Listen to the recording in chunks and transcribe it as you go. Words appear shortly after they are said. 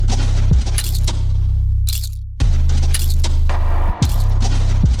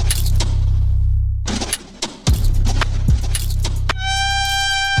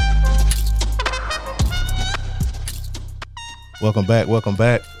Welcome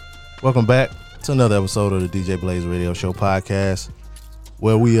back to another episode of the DJ Blaze Radio Show podcast,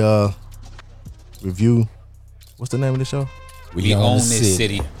 where we review. What's the name of the show? We own this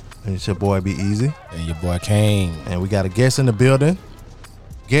city. And it's your boy Be Easy and your boy Kane. And we got a guest in the building.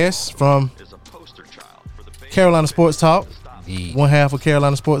 Guest from Carolina Sports Talk. One half of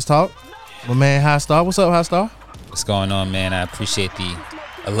Carolina Sports Talk. My man High Star. What's up, High Star? What's going on, man? I appreciate the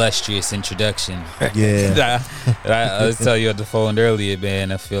illustrious introduction. Yeah. I was telling you on the phone earlier,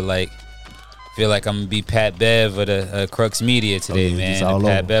 man. I feel like I'm gonna be Pat Bev of the Crux Media today, man. And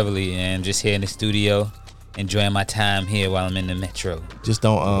Pat Beverly, and I'm just here in the studio, enjoying my time here while I'm in the metro. Just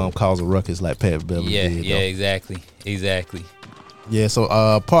don't cause a ruckus like Pat Beverly did. Yeah, exactly. Yeah,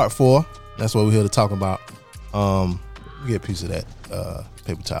 so part 4, that's what we're here to talk about. We get a piece of that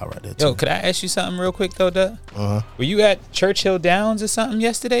paper towel right there, too. Yo, could I ask you something real quick, though, Doug? Uh-huh. Were you at Churchill Downs or something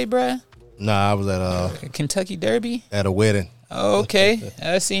yesterday, bruh? Nah, I was at Kentucky Derby? At a wedding. Oh, okay.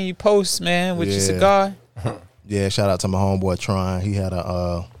 I seen you post, man, with your cigar. Yeah, shout out to my homeboy Tron. He had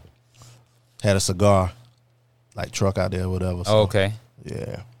a cigar like truck out there or whatever. So, okay.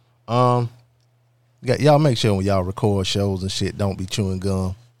 Yeah. Y'all make sure when y'all record shows and shit, don't be chewing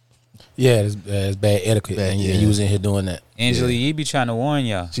gum. Yeah, it's bad etiquette. You was in here doing that. Angela, you be trying to warn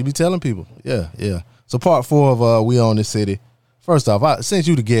y'all. She be telling people. Yeah. So part 4 of We Own This City. First off, since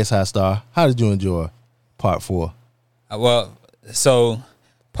you the guest, High Star, how did you enjoy part 4? Well, so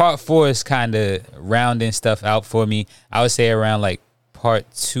part 4 is kind of rounding stuff out for me. I would say around like part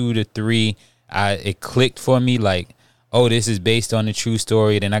 2 to 3, it clicked for me like, oh, this is based on a true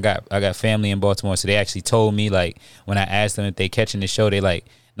story. Then I got family in Baltimore, so they actually told me, like, when I asked them if they catching the show, they like,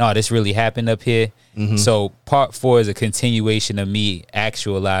 no, this really happened up here. Mm-hmm. So part 4 is a continuation of me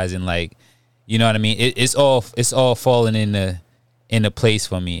actualizing, like, you know what I mean? It's all falling into place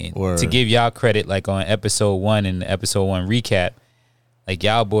for me. Word. To give y'all credit, like on episode 1 and the episode 1 recap, like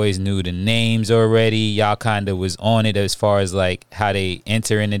y'all boys knew the names already. Y'all kind of was on it as far as like how they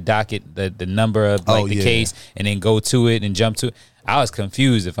enter in the docket, the number of like the case, and then go to it and jump to it. I was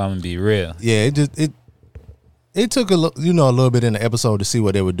confused, if I'm gonna be real. Yeah, it took a little bit in the episode to see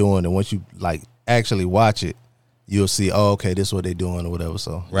what they were doing, and once you like actually watch it, you'll see, oh, okay, this is what they're doing or whatever.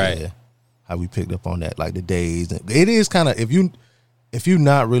 So right, yeah, how we picked up on that, like the days. It is kind of if you're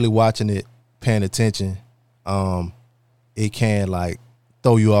not really watching it, paying attention, it can like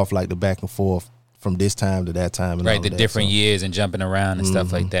throw you off like the back and forth from this time to that time, and right, the different years and jumping around and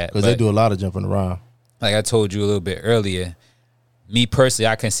stuff like that. Because they do a lot of jumping around. Like I told you a little bit earlier, me personally,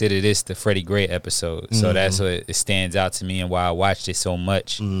 I consider this the Freddie Gray episode. So that's what it stands out to me and why I watched it so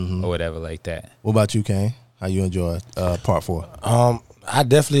much or whatever like that. What about you, Kane? How you enjoyed part 4? I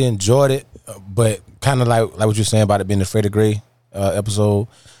definitely enjoyed it, but kind of like what you're saying about it being the Freddie Gray episode,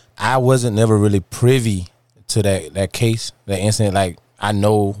 I wasn't never really privy to that case, that incident. Like, I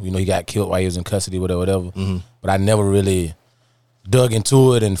know, he got killed while he was in custody, whatever. Mm-hmm. But I never really dug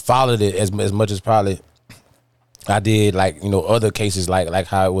into it and followed it as much as probably I did, like, other cases, like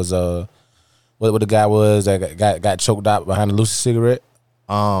how it was, what the guy was that got choked out behind the Lucy cigarette.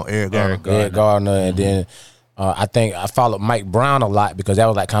 Eric Gardner. And then I think I followed Mike Brown a lot because that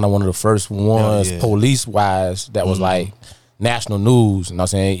was like kind of one of the first ones police-wise that was like national news. You know what I'm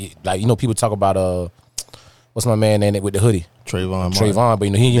saying? Like, people talk about, what's my man name with the hoodie? Trayvon, but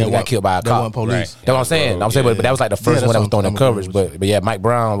he got killed by a cop. That wasn't police. Right. That's what I'm saying. But that was like the first one that was throwing in coverage. But yeah, Mike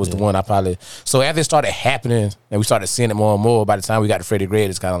Brown was the one I probably. So after it started happening and we started seeing it more and more, by the time we got to Freddie Gray,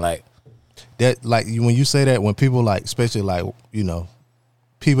 it's kind of like that. Like when you say that, when people like, especially like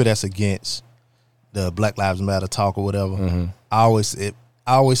people that's against the Black Lives Matter talk or whatever, I always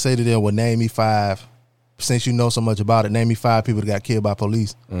say to them, well, name me 5. Since you know so much about it, name me 5 people that got killed by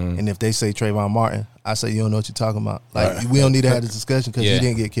police. And if they say Trayvon Martin, I say you don't know what you're talking about. Like we don't need to have this discussion because he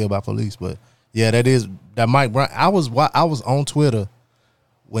didn't get killed by police. But yeah, that Mike Brown. I was on Twitter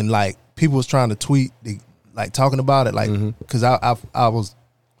when like people was trying to tweet like talking about it, like because I was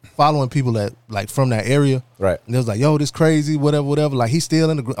following people that like from that area, right? And it was like, yo, this crazy, whatever. Like he's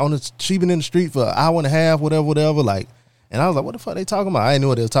still she been in the street for an hour and a half, whatever. Like. And I was like, what the fuck they talking about? I didn't know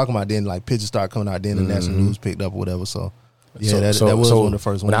what they were talking about. Then like pictures started coming out. Then the national news picked up or whatever. So yeah, that was one of the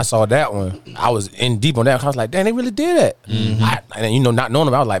first ones. When I saw that one, I was in deep on that. I was like, damn, they really did that. And not knowing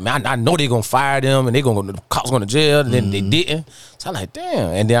them, I was like, man, I know they're gonna fire them and the cops going to jail. And then they didn't. So I'm like,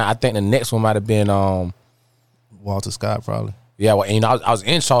 damn. And then I think the next one might have been Walter Scott probably. Yeah, well, I was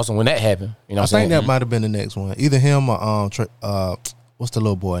in Charleston when that happened. I think that might have been the next one. Either him or what's the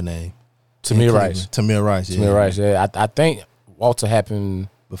little boy name? Tamir Rice. Tamir Rice, yeah. I think Walter happened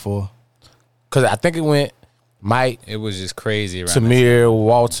before. Because I think it went Mike, It was just crazy. Around Samir,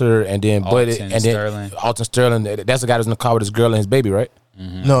 Walter, and then Buddy, Alton and then Sterling. Alton Sterling. That's the guy that was in the car with his girl and his baby, right?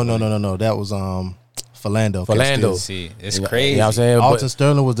 No. That was Philando. Philando. See, it's You know crazy. what I'm saying? Alton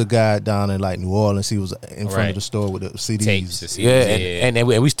Sterling was the guy down in like New Orleans. He was in front Right. of the store with the CDs. Tapes. to see- Yeah, and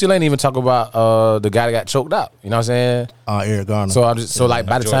we still ain't even talk about the guy that got choked out. You know what I'm saying? Eric Garner. So I'm just like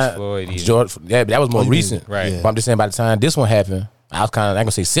by the George time Floyd either. George, yeah, but that was more Oh, you mean- recent, Right. Yeah. But I'm just saying by the time this one happened, I was kind of, I'm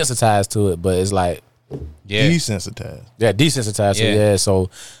gonna say sensitized to it, but it's like yeah. desensitized. desensitized to it. Yeah. Yeah. So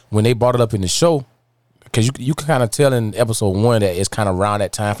when they brought it up in the show, because you can kind of tell in episode 1 that it's kind of around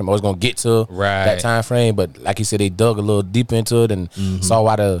that time frame. I was gonna get to Right. that time frame, but like you said, they dug a little deeper into it and saw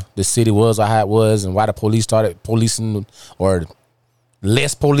why the city was or how it was, and why the police started policing or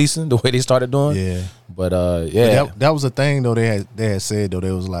less policing the way they started doing. Yeah. But yeah, That was a thing though. They had said though,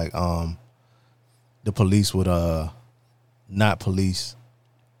 they was like the police would not police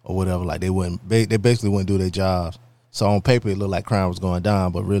or whatever. Like they basically wouldn't do their jobs. So on paper it looked like crime was going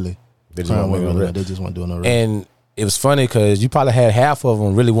down, but really They just crime weren't wasn't doing really, it. they just weren't doing no real. and it was funny because you probably had half of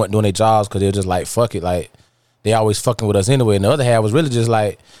them really weren't doing their jobs because they were just like, fuck it, like they always fucking with us anyway. And the other half was really just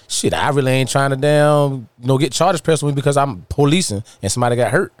like, shit, I really ain't trying to get charges pressed with me because I'm policing and somebody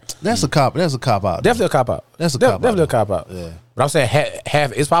got hurt. That's a cop out. Definitely a cop out. That's a cop out. Definitely a cop out. Yeah. But I'm saying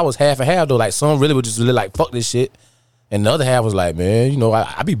half. It's probably was half and half though. Like some really was just really like fuck this shit, and the other half was like, man,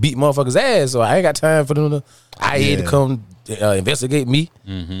 I be beating motherfuckers ass, so I ain't got time for them to IA to come investigate me.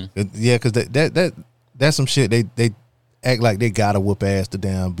 Yeah, because that's some shit. They act like they gotta whoop ass to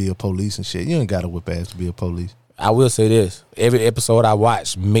damn be a police and shit. You ain't gotta whoop ass to be a police. I will say this: every episode I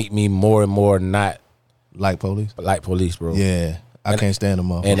watch make me more and more not Like police. like police, bro. Yeah. I can't stand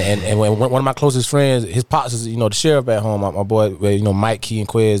them up. And when one of my closest friends, his pops is the sheriff at home. My boy, Mike Key and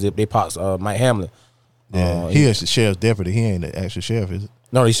Quez, they pops Mike Hamlin. Yeah, he is the sheriff's deputy. He ain't the actual sheriff, is it?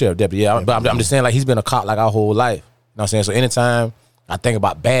 No, he's sheriff deputy. Yeah, but I'm just saying like he's been a cop like our whole life. You know what I'm saying? So anytime I think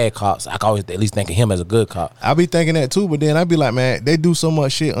about bad cops, I can always at least think of him as a good cop. I be thinking that too, but then I be like, man, they do so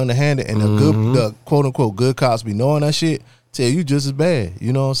much shit underhanded, and the quote unquote good cops be knowing that shit. Tell you just as bad.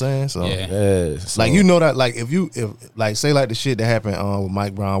 You know what I'm saying? So Yeah. Yeah, so, like that, like if like say like the shit that happened with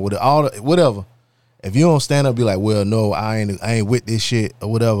Mike Brown with whatever. If you don't stand up, be like, well, no, I ain't with this shit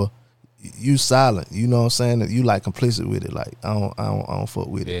or whatever. You silent. You know what I'm saying? That you like complicit with it. Like I don't fuck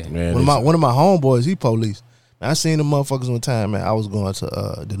with it. Yeah. Man, One of my homeboys, he police. Man, I seen the motherfuckers one time, man. I was going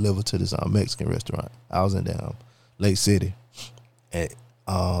to deliver to this Mexican restaurant. I was in Lake City, and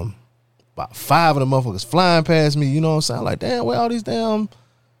about 5 of the motherfuckers flying past me. You know what I'm saying? Like, damn, where all these damn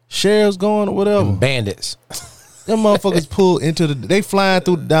sheriffs going or whatever? bandits. Them motherfuckers pull into they flying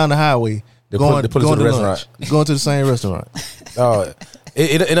down the highway. They pull us to the lunch, restaurant. going to the same restaurant.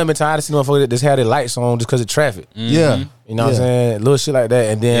 It done been tired to see motherfuckers that just had their lights on just because of traffic. Yeah. You know what I'm saying? Little shit like that.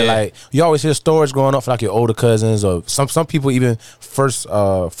 And then Yeah. like you always hear stories growing up for like your older cousins or some people even first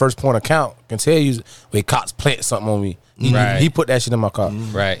point of count can tell you, wait, cops plant something on me. Right. He put that shit in my car.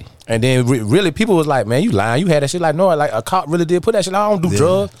 Right. And then really people was like, man, you lying. You had that shit. Like, no, like a cop really did put that shit. I don't do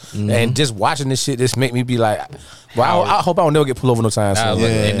drugs. And just watching this shit just make me be like, well, I hope I don't never get pulled over no time Nah, soon.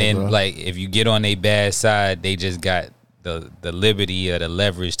 look, Yeah, and then bro. like if you get on a bad side, they just got the liberty or the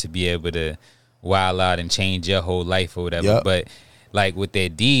leverage to be able to wild out and change your whole life or whatever. Yep. But like with their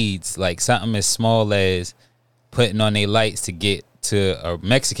deeds, like something as small as putting on their lights to get to a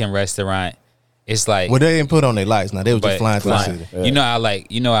Mexican restaurant, it's like Well, they didn't put on their lights. Now they was just but flying through the flying. city.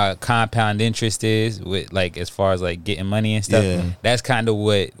 You know how compound interest is with like as far as like getting money and stuff. Yeah. That's kind of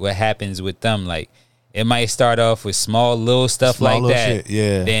what happens with them. Like it might start off with small little stuff Small like little that. shit,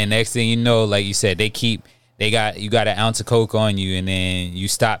 yeah. Then next thing you know, like you said, you got an ounce of coke on you, and then you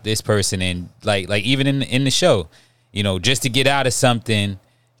stop this person, and like even in the show, just to get out of something.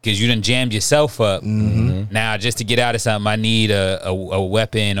 Because you done jammed yourself up. Now, just to get out of something, I need a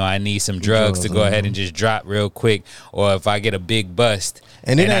weapon or I need some drugs to go ahead and just drop real quick. Or if I get a big bust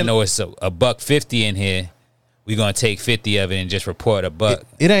And and, it I ain't- know it's a $1.50 in here, we're going to take 50 of it and just report a buck.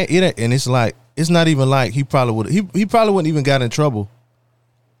 It ain't, and it's like it's not even like he probably wouldn't even got in trouble,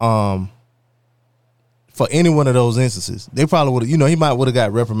 for any one of those instances. They probably would, he might would have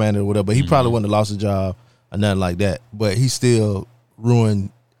got reprimanded or whatever, but he probably wouldn't have lost his job or nothing like that. But he still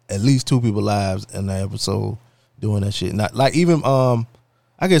ruined at least 2 people's lives in that episode doing that shit. Not like even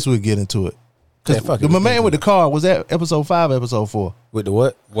I guess we'll get into it. Yeah, Cause fuck it, my let's man get with the into car was that episode 5, episode 4 With the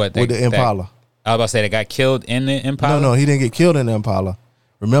what? What with the Impala. I was about to say they got killed in the Impala. No, he didn't get killed in the Impala.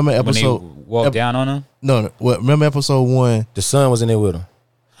 Remember When they episode? walked down on him. Remember episode 1? The son was in there with him.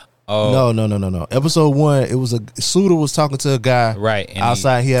 Oh, No. Episode 1, it was Suda was talking to a guy right. And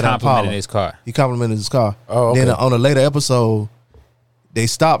outside. He had an complimented Impala. his car. He complimented his car. Oh, okay. Then on a later episode, they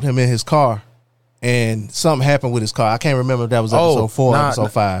stopped him in his car, and something happened with his car. I can't remember if that was episode 4 or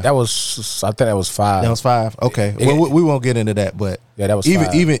episode 5. That was, I think that was 5. That was 5. Okay, well, we won't get into that, but Yeah, that was even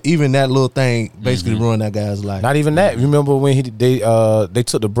 5. even that little thing basically ruined that guy's life. Not even that. Remember when they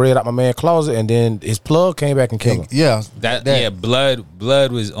took the bread out my man's closet and then his plug came back and killed him. Yeah, blood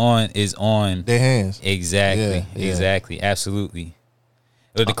is on their hands. exactly, Yeah. exactly, absolutely.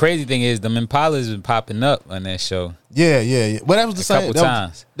 But the crazy thing is, the Impalas been popping up on that show. Yeah. Well, that was the same. Couple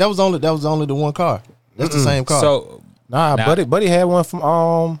times. That was only the one car. That's the same car. So Nah, buddy had one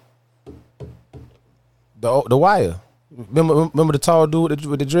from the Wire. Remember the tall dude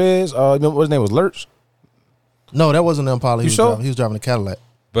with the dreads? Remember what his name was? Lurch. no, that wasn't the Impala. You sure? He was driving a Cadillac.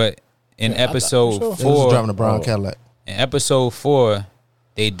 but in episode sure? He was 4, driving a brown Cadillac. in episode 4,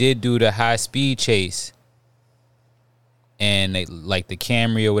 they did do the high speed chase, and they, like the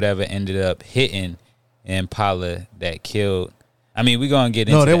Camry or whatever ended up hitting Impala that killed. I mean, we're gonna get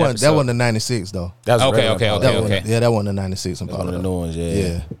into No, that the wasn't the 96 though. That was a Okay, regular okay, Impala. okay. Yeah, that wasn't the 96 That's one Impala. of the new ones.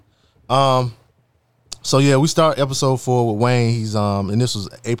 Yeah. Yeah. So yeah, we start episode 4 with Wayne. He's and this was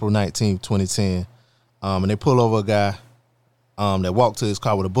April 19th, 2010. And they pull over a guy that walked to his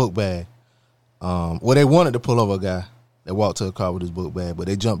car with a book bag. Well, they wanted to pull over a guy that walked to a car with his book bag, but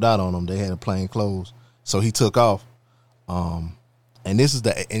they jumped out on him. They had plain clothes, so he took off. And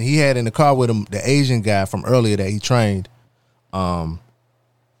he had in the car with him the Asian guy from earlier that he trained. And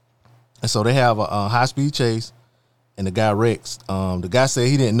so they have a high speed chase, and the guy wrecks. The guy said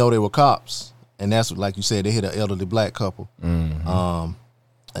he didn't know they were cops, and that's what, like you said, they hit an elderly black couple.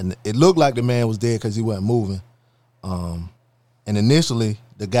 And it looked like the man was dead because he wasn't moving. And initially,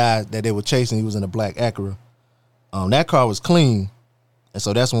 the guy that they were chasing, he was in a black Acura. That car was clean, and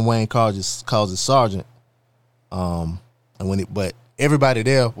so that's when Wayne calls his sergeant. But everybody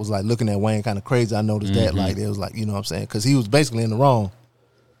there was like looking at Wayne kind of crazy. I noticed that, like, it was like, you know what I'm saying, because he was basically in the wrong.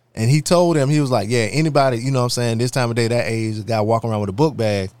 And he told him, he was like, yeah, anybody, you know what I'm saying, this time of day, that age, a guy walking around with a book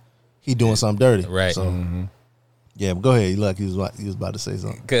bag, he doing something dirty. Right. So, yeah, but go ahead. Look, he was about to say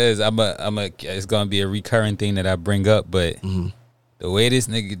something. Because it's gonna be a recurring thing that I bring up, but the way this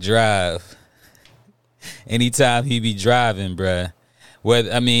nigga drive, anytime he be driving, bruh.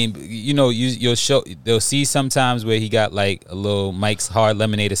 Whether, I mean, you know, they'll see sometimes where he got like a little Mike's Hard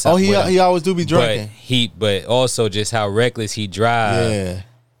Lemonade or something. He always do be drinking. But also just how reckless he drive. Yeah.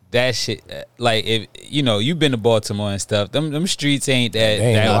 That shit, like, if you know, you've been to Baltimore and stuff. Them streets ain't that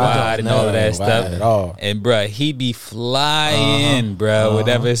wide. wide and all of that stuff At all. And bruh, he be flying, bruh.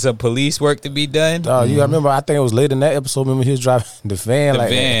 Whenever some police work to be done. You gotta remember, I think it was late in that episode. Remember, he was driving the van,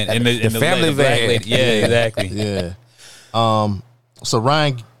 The family black van. lady. Yeah, exactly. Yeah. So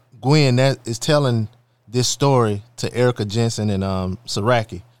Ryan Gwynn that is telling this story to Erica Jensen and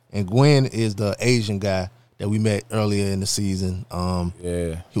Saraki, and Gwynn is the Asian guy that we met earlier in the season.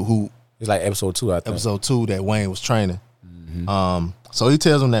 Who it's like episode 2, I think. Episode 2 that Wayne was training. So he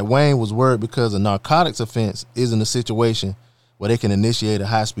tells him that Wayne was worried because a narcotics offense isn't a situation where they can initiate a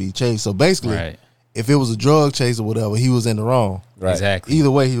high speed chase. So basically, if it was a drug chase or whatever, he was in the wrong. Right. Exactly.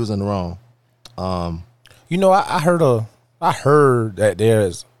 Either way, he was in the wrong. You know, I heard that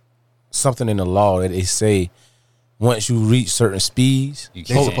there's something in the law that they say once you reach certain speeds, You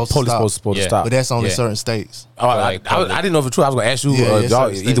They can't. supposed to stop. stop. But that's only Yeah. certain states. I didn't know if it's true. I was gonna ask you, Yeah, y'all,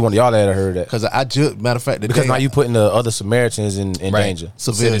 certain either one of y'all that had heard that. Because I just, matter of fact, Because now you putting the other Samaritans in danger.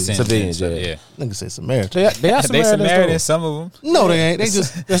 Civilians. Civilians, yeah. Niggas say Samaritan. They are They Samaritans. Samaritans, some of them. No, they ain't. They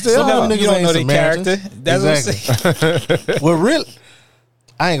just Yes, they some are. of them niggas You don't ain't know their Samaritans. character. That's what I'm saying. Well, really,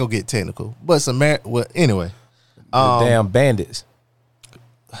 I ain't gonna get technical, but Well, anyway, The damn bandits.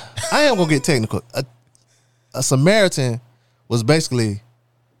 I am gonna get technical. A Samaritan was basically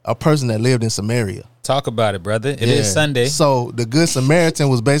a person that lived in Samaria. Talk about it, brother. It is Sunday. So the Good Samaritan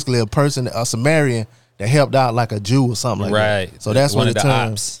was basically a Samaritan that helped out like a Jew or something like that. Right. So that's one what of the the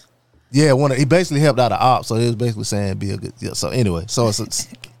term. ops. Yeah, he basically helped out an op. So he was basically saying be a good. Yeah, so anyway,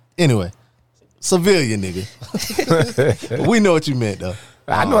 civilian nigga. We know what you meant though.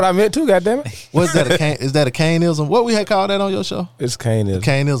 I know what I meant too, goddammit. What's that? Is that a Canism? What we had called that on your show? It's Canism.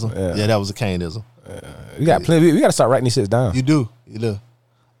 Canism. Yeah. Yeah, that was a Canism. We got plenty. We got to start writing these shits down. You do.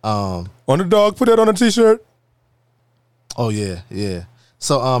 Underdog, put that on a t-shirt. Oh yeah.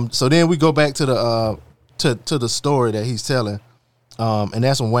 So then we go back to the to the story that he's telling, and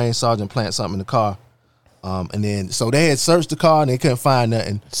that's when Wayne Sargent plants something in the car, and then so they had searched the car and they couldn't find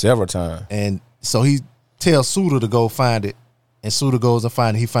nothing, Several times. and so he tells Suda to go find it, and Suda goes and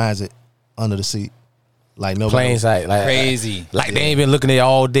find it. He finds it under the seat, like nobody. Plain sight. Like, Crazy. Like they ain't been looking at it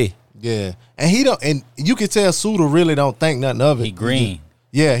all day. Yeah, and he don't, and you can tell Suda really don't think nothing of it. He green.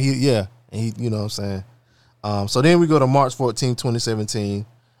 Yeah, and he, you know what I'm saying. So then we go to March 14, 2017.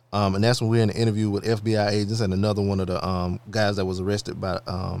 And that's when we're in an interview with FBI agents and another one of the guys that was arrested by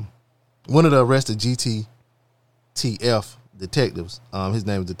one of the arrested GTTF detectives. His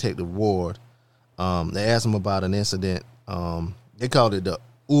name is Detective Ward. They asked him about an incident. They called it the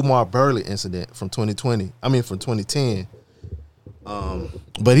Umar Burley incident from 2010.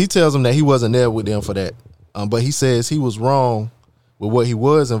 But he tells them that he wasn't there with them for that. But he says he was wrong with what he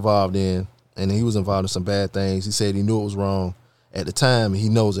was involved in, and he was involved in some bad things. He said he knew it was wrong at the time, and he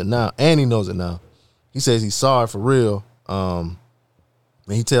knows it now, He says he's sorry for real. And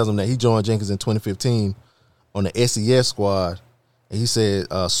he tells them that he joined Jenkins in 2015 on the SES squad. And he said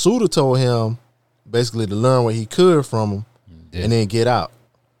Suda told him basically to learn what he could from him and then get out.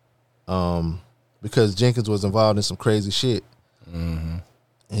 Because Jenkins was involved in some crazy shit. Mm-hmm.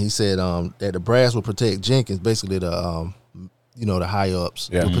 And he said that the brass would protect Jenkins, basically the high ups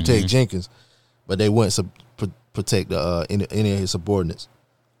would protect Jenkins, but they wouldn't protect any of his subordinates.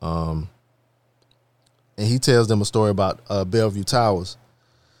 And he tells them a story about Bellevue Towers,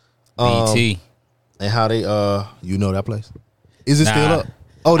 BT, and how they you know that place. Is it still up?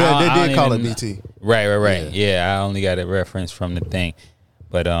 Oh, they did call it BT. Right. Yeah, I only got a reference from the thing,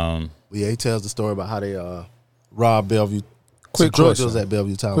 but yeah, he tells the story about how they robbed Bellevue. Quick drug question. dealers at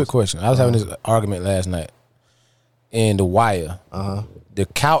Bellevue Towers. Quick question. I was having this argument last night in The Wire. The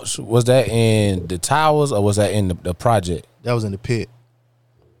couch, was that in the towers or was that in the project? That was in the pit.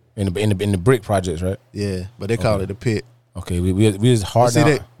 In the brick projects, right? Yeah, but they called it the pit. Okay, we was hard.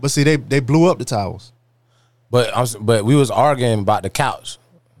 But see, they blew up the towers. But we was arguing about the couch,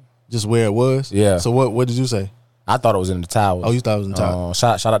 just where it was. Yeah. So what did you say? I thought it was in the towers. Oh, you thought it was in the towers.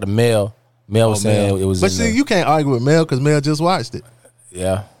 Shout out to Mel. Mel was saying it was. But see, you can't argue with Mel because Mel just watched it.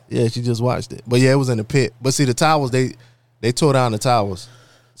 Yeah. Yeah, she just watched it. But yeah, it was in the pit. But see, the towers they tore down the towers.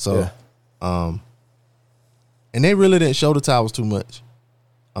 So, and they really didn't show the towers too much.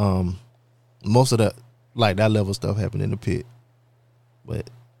 Most of that level stuff happened in the pit. But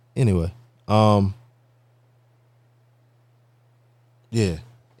anyway, yeah.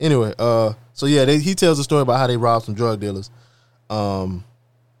 Anyway, so yeah, he tells a story about how they robbed some drug dealers.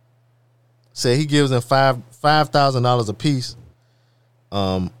 Say he gives them $5,000 a piece.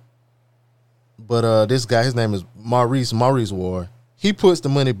 But this guy, his name is Maurice Ward. He puts the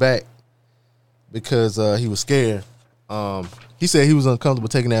money back because he was scared. He said he was uncomfortable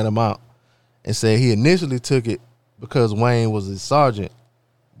taking that amount, and said he initially took it because Wayne was his sergeant.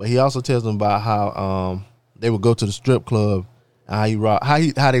 But he also tells them about how they would go to the strip club and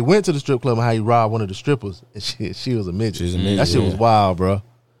how they went to the strip club and how he robbed one of the strippers. And she was a midget. She's a midget. That shit was wild, bro.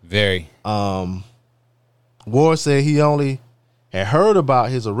 Very. Ward said he only had heard about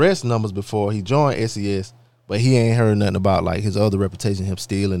his arrest numbers before he joined SES, but he ain't heard nothing about his other reputation, him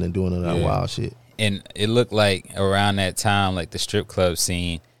stealing and doing all that wild shit. And it looked like around that time, the strip club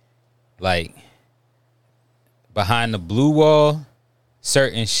scene, behind the blue wall,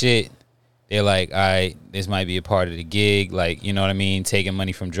 certain shit, they're like, all right, this might be a part of the gig, you know what I mean, taking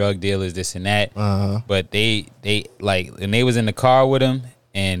money from drug dealers, this and that. But they and they was in the car with him,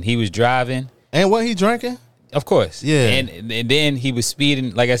 and he was driving. And what he drinking? Of course. Yeah. And then he was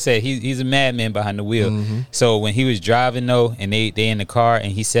speeding. Like I said, he's a madman behind the wheel. Mm-hmm. So when he was driving, though, and they in the car,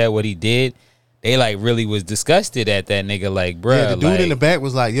 and he said what he did, they really was disgusted at that nigga. Bruh. Yeah, the dude in the back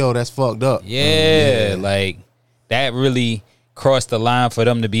was like, yo, that's fucked up. Yeah. That really crossed the line for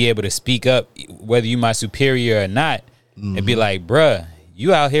them to be able to speak up, whether you my superior or not, and be like, bruh,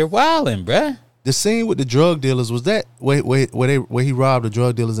 you out here wilding, bruh. The scene with the drug dealers, was that where he robbed the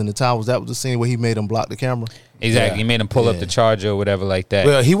drug dealers in the towers? That was the scene where he made them block the camera? Exactly. He made them pull up the charger or whatever like that.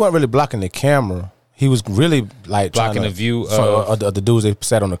 Well, he wasn't really blocking the camera. He was really blocking the view of the dudes that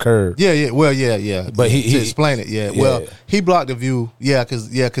sat on the curb. Yeah. Well, yeah. But he explain it. Yeah. Well, he blocked the view. Yeah, because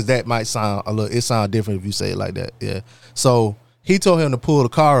that might sound a little. It sound different if you say it like that. Yeah. So he told him to pull the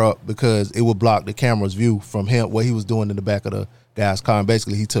car up because it would block the camera's view from him, what he was doing in the back of the guy's car. And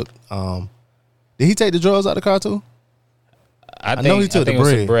basically, he took. Did he take the drugs out of the car too? I know he took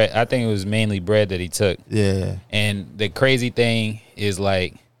the bread. I think it was mainly bread that he took. Yeah. And the crazy thing is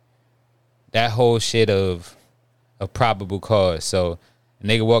that whole shit of probable cause. So a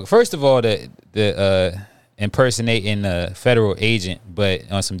nigga walk. First of all, the impersonating a federal agent, but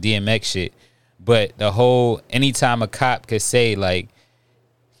on some DMX shit. But the whole anytime a cop could say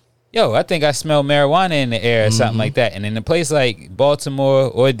yo, I think I smell marijuana in the air or something like that. And in a place like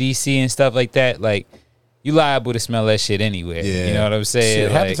Baltimore or DC and stuff like that, you liable to smell that shit anywhere. Yeah. You know what I'm saying?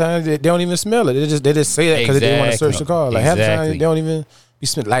 Shit, half the time they don't even smell it. They just say that because they want to search the car. Half the time they don't even be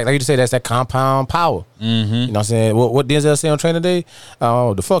smell. Like you just say, that's that compound power. Mm-hmm. You know what I'm saying? What Denzel say on Training Day?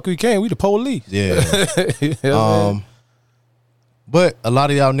 The fuck we came. We the police. Yeah. But a lot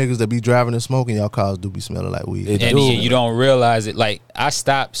of y'all niggas that be driving and smoking, y'all cars do be smelling like weed. It And do. you don't realize it. Like, I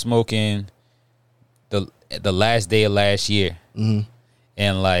stopped smoking the last day of last year. Mm-hmm.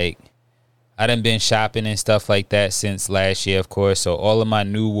 And, like, I done been shopping and stuff like that since last year, of course. So all of my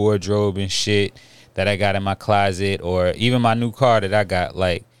new wardrobe and shit that I got in my closet, or even my new car that I got,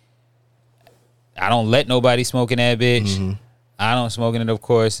 like, I don't let nobody smoke in that bitch. Mm-hmm. I don't smoke in it, of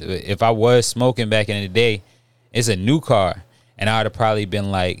course. If I was smoking back in the day, it's a new car. And I would have probably been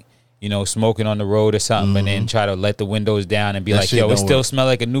like, you know, smoking on the road or something, and then try to let the windows down and be That like, shit yo, it don't still work. smell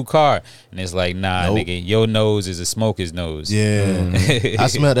like a new car. And it's like, nah, Nope. nigga, your nose is a smoker's nose. Yeah, I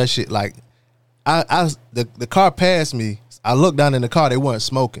smell that shit. Like, the car passed me. I looked down in the car; they weren't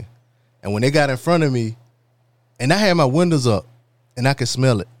smoking. And when they got in front of me, and I had my windows up, and I could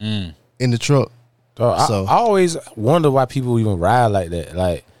smell it in the truck. So I always wonder why people even ride like that.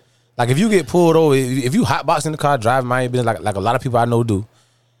 Like if you get pulled over, if you hotbox in the car, driving my business, like a lot of people I know do,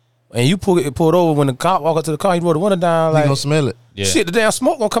 and you get pulled over, when the cop walk up to the car, you roll the window down, You like gonna smell it? Yeah. shit, the damn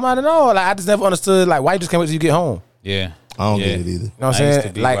smoke gonna come out and all. Like I just never understood like why you just can't wait till you get home. Yeah. I don't Yeah. get it either. You know what I I'm used to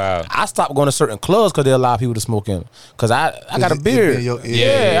saying? be Like wild. I stopped going to certain clubs because they allow people to smoke in them. Cause I got a it beard. be in your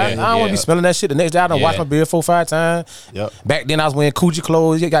ear. Yeah, I don't want to yeah. be smelling that shit. The next day I done washed Yeah. my beard 4-5 times. Yep. Back then I was wearing Coogi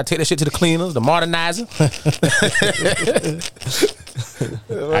clothes. You got to take that shit to the cleaners, the modernizer.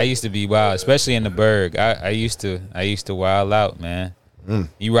 I used to be wild, especially in the Berg. I used to wild out, man.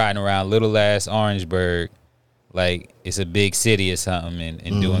 You riding around little ass Orangeburg, like it's a big city or something,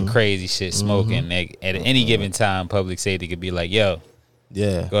 and doing crazy shit, smoking. Like, at any given time, public safety could be like, "Yo,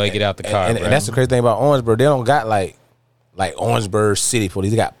 Yeah. go ahead, get out the car." and bro. that's the crazy thing about Orangeburg. They don't got like Orangeburg City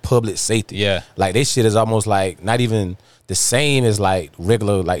Police. They got public safety. Yeah. Like this shit is almost like not even the same as like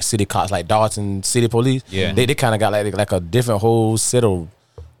regular like city cops, like Dalton City Police. Yeah. They kind of got like a different whole set of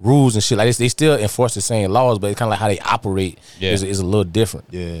rules and shit. Like they still enforce the same laws, but it's kind of like how they operate is a little different.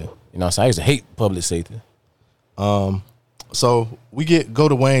 Yeah. You know what I'm saying? I used to hate public safety. So we go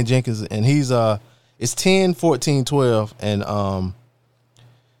to Wayne Jenkins, and he's it's 10, 14, 12, and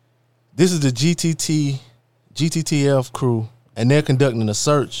this is the GTTF crew, and they're conducting a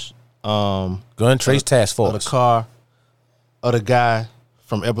search Gun Trace Task of the Force. car of the guy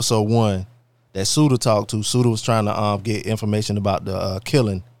from episode 1 that Suda talked to. Suda was trying to get information about the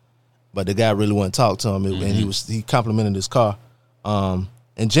killing, but the guy really wouldn't talk to him, and he complimented his car. And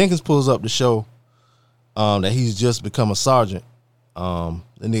Jenkins pulls up to show that he's just become a sergeant. The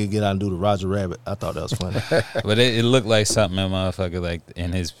nigga get out and do the Roger Rabbit. I thought that was funny. But it looked like something that motherfucker like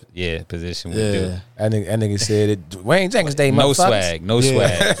in his position would do. Yeah, That nigga said it. Wayne Jenkins Day, No motherfuckers. swag,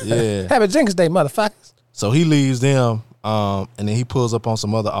 swag. yeah. Happy Jenkins Day, motherfuckers. So he leaves them, and then he pulls up on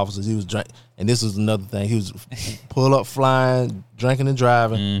some other officers. He was drink, and this was another thing. He was pull up flying, drinking and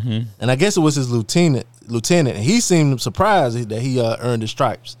driving, and I guess it was his lieutenant, and he seemed surprised that he earned his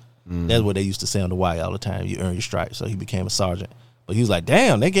stripes. That's what they used to say on the wire all the time. You earn your stripes, so he became a sergeant. But he was like,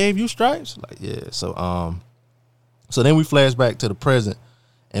 "Damn, they gave you stripes?" Like, yeah. So so then we flash back to the present,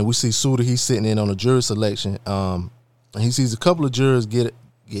 and we see Suda. He's sitting in on a jury selection, and he sees a couple of jurors get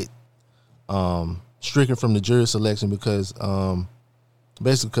stricken from the jury selection because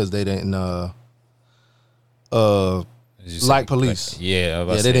basically because they didn't It's just like police. Yeah, I was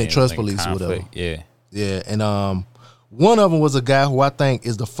about to They say, didn't trust like police or whatever. conflict. Yeah. Yeah, and one of them was a guy who I think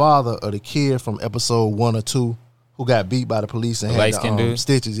is the father of the kid from episode 1 or 2 who got beat by the police and The had light-skinned dude?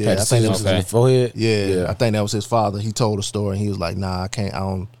 stitches. Yeah, Had I think that was scissors in okay. the forehead. yeah, I think that was his father. He told a story and he was like, "Nah, I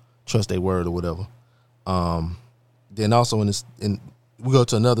don't trust their word or whatever." Then also we go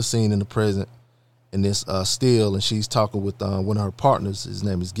to another scene in the present, and this Steele, and she's talking with one of her partners. His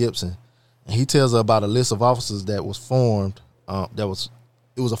name is Gibson, and he tells her about a list of officers that was formed. It was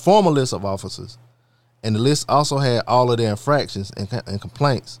a formal list of officers, and the list also had all of their infractions and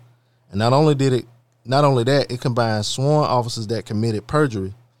complaints. And not only that, it combined sworn officers that committed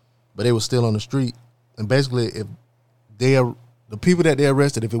perjury, but they were still on the street. And basically, if the people that they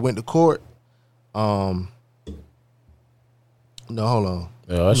arrested, if it went to court, no, hold on.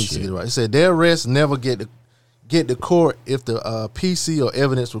 Oh, Let me shit. see it right. It said their arrests never get to court if the PC or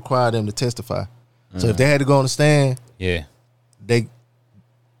evidence required them to testify. So if they had to go on the stand, Yeah.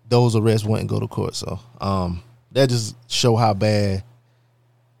 those arrests wouldn't go to court. So that just show how bad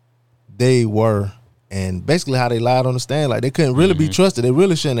they were, and basically how they lied on the stand. Like they couldn't really be trusted. They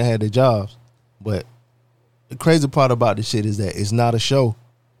really shouldn't have had their jobs. But the crazy part about this shit is that it's not a show.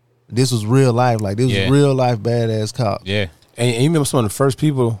 This was real life. Like this Yeah. was real life badass cop. Yeah. And you remember some of the first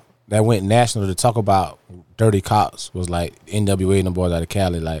people that went national to talk about dirty cops was like NWA and the boys out of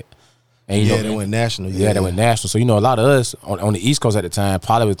Cali. Like, and you Yeah, know, they went national. yeah, they went national. So you know, a lot of us on the East Coast at the time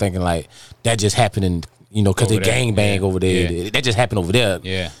probably was thinking like that just happened you know, because they Over there. gang bang Yeah. over there. Yeah. That just happened over there.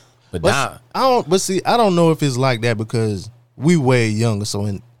 Yeah. But But now, I don't know if it's like that because we way younger.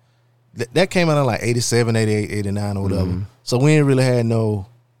 So that came out in like 87, 88, 89 or whatever. Mm-hmm. So we ain't really had no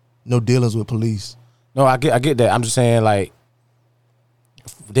dealings with police. no, I get that. I'm just saying, like,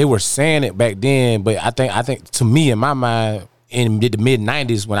 they were saying it back then, but I think to me, in my mind, in the mid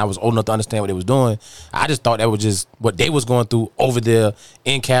 90s, when I was old enough to understand what they was doing, I just thought that was just what they was going through over there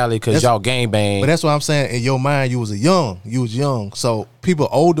in Cali because That's- y'all gang bang. But that's what I'm saying. In your mind, you was young. So people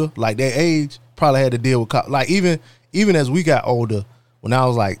older, like their age, probably had to deal with cops. Like even as we got older, when I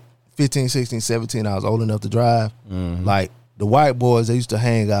was like 15, 16, 17, I was old enough to drive. Like the white boys, they used to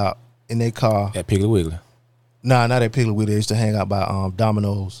hang out in their car. At Piggly Wiggly. Nah, not at Piggly Wiggly. They used to hang out by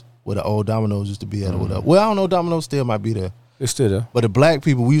Domino's, where the old Domino's used to be at or whatever. Well, I don't know, Domino's still might be there. It's still there. But the black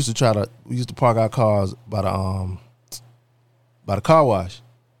people, we used to park our cars by the car wash.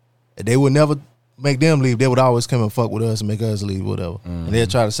 And they would never make them leave. They would always come and fuck with us and make us leave, whatever. And they'd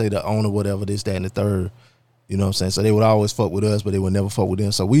try to say the owner, whatever, this, that, and the third. You know what I'm saying? So they would always fuck with us, but they would never fuck with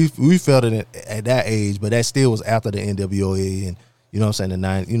them. So we felt it at that age, but that still was after the NWA and you know what I'm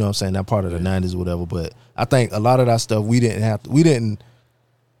saying, you know what I'm saying, that part of the 90s or whatever. But I think a lot of that stuff we didn't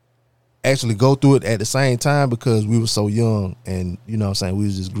actually go through it at the same time because we were so young and you know what I'm saying, we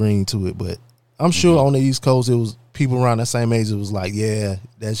was just green to it. But I'm sure on the East Coast it was people around that same age, it was like, yeah,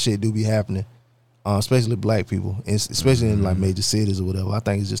 that shit do be happening. Especially black people, and especially in like major cities or whatever. I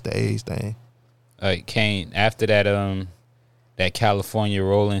think it's just the age thing. Kane, after that that California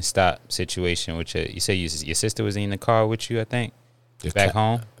rolling stop situation, which you say your sister was in the car with you, I think, back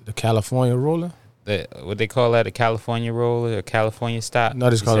home. The California roller? What they call that, a California roller, a California stop?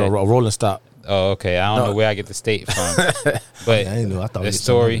 No, this called a rolling stop. Oh, okay. I don't know where I get the state from, but I didn't know. I thought the it was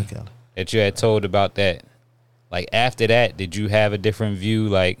story something in Cali. that you had told about that, like after that, did you have a different view,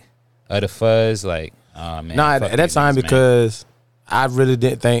 like of the fuzz? Like, oh man, Nah, fuck at that these time niggas, man. because I really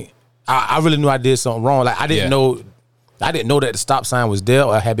didn't think I really knew I did something wrong. Like I didn't know that the stop sign was there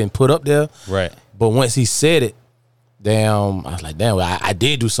or had been put up there. Right. But once he said it, damn, I was like, damn, I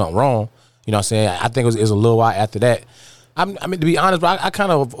did do something wrong. You know what I'm saying? I think it was a little while after that. I mean, to be honest, bro, I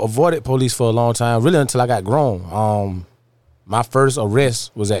kind of avoided police for a long time, really until I got grown. My first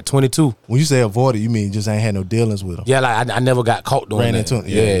arrest was at 22. When you say avoided, you mean just ain't had no dealings with them. Yeah, like I never got caught doing Ran that. into 'em.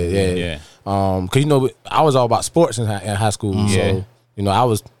 Yeah. Cause you know I was all about sports in high school. Yeah. So you know I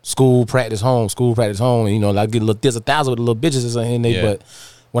was school practice home, and you know like get a little there's 1,000 with the little bitches in there. Yeah. But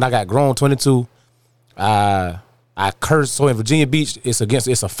when I got grown, 22, I cursed. So in Virginia Beach, it's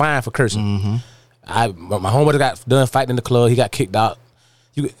a fine for cursing. My homeboy got done fighting in the club. He got kicked out.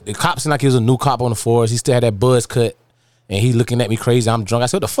 The cop seemed like he was a new cop on the force. He still had that buzz cut, and he looking at me crazy. I'm drunk. I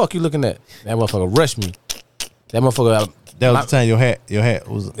said, "What the fuck you looking at?" That motherfucker rushed me. That motherfucker. That was the time your hat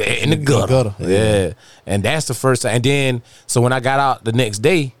was In the gutter. Yeah. And that's the first time. And then, so when I got out the next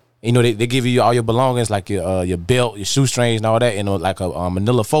day, you know, they give you all your belongings, like your belt, your shoestrings and all that, in like a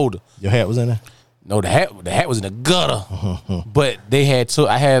manila folder. Your hat was in there? No, the hat was in the gutter. But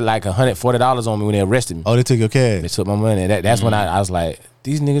I had like $140 on me when they arrested me. Oh, they took your They cash. took my money. That's when I was like,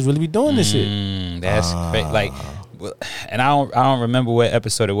 these niggas really be doing this shit. That's like, and I don't remember what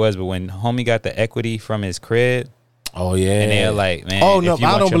episode it was, but when homie got the equity from his crib, Oh, yeah. and they're like, man, Oh no, if you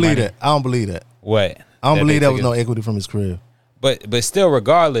I want don't your believe money- that. I don't believe that. What? I don't believe they that was took no it- equity from his crib. But still,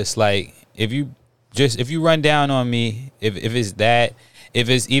 regardless, like if you run down on me, if it's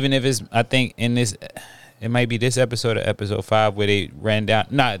I think in this, it might be this episode or episode 5 where they ran down.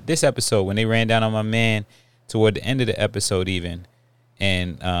 Not this episode when they ran down on my man toward the end of the episode even,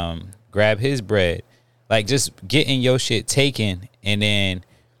 and grab his bread, like just getting your shit taken. And then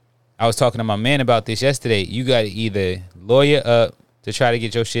I was talking to my man about this yesterday. You got to either lawyer up to try to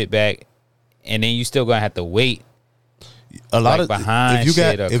get your shit back, and then you still gonna have to wait. A lot Like of behind if you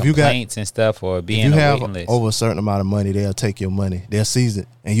got shit or complaints and stuff, or if being you on a have waiting list. over a certain amount of money, they'll take your money. They'll seize it,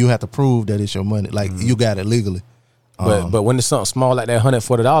 and you have to prove that it's your money. Like you got it legally. But when it's something small like that,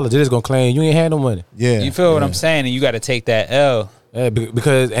 $140, they're just gonna claim you ain't had no money. Yeah, You feel what yeah. I'm saying? And you got to take that L. Yeah,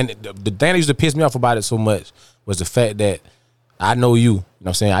 because and the thing that used to piss me off about it so much was the fact that I know you. You know what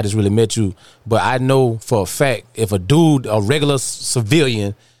I'm saying? I just really met you. But I know for a fact if a dude, a regular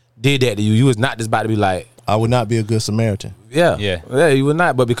civilian, did that to you, you was not just about to be like, I would not be a good Samaritan. Yeah. you would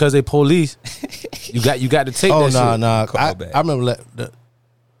not. But because they police, you got to take Oh that no, shit. no. Call back. I remember I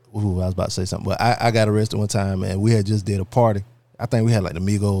was about to say something, but I got arrested one time and we had just did a party. I think we had like the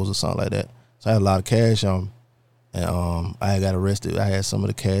Migos or something like that. So I had a lot of cash on me. And I got arrested. I had some of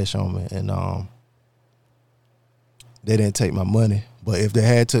the cash on me, and they didn't take my money. But if they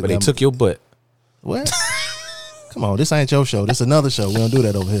had took, But they took your butt. what? Come on, this ain't your show. This another show. We don't do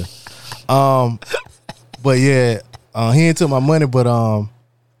that over here. But yeah, he ain't took my money. But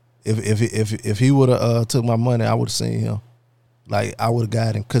if he would have took my money, I would have seen him. Like I would have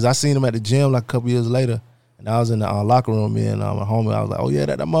got him because I seen him at the gym like a couple years later, and I was in the locker room. Me and my homie, I was like, "Oh yeah,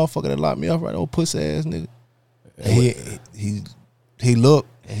 that motherfucker that locked me up, right? Old pussy ass nigga." And he looked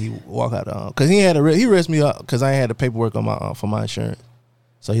and he walked out because he arrested me up because I ain't had the paperwork on my for my insurance,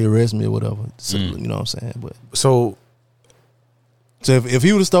 so he arrested me or whatever. So, you know what I'm saying? But So if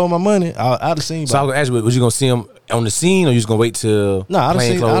he would have stole my money, I'd have seen. I was gonna ask you, was you gonna see him on the scene, or you just gonna wait till? No, I'd have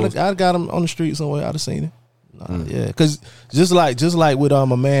seen. clothes? I'd got him on the street somewhere. I'd have seen him. Yeah, because just like with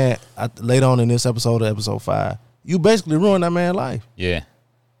my man later on in this episode, episode 5, you basically ruined that man's life. Yeah.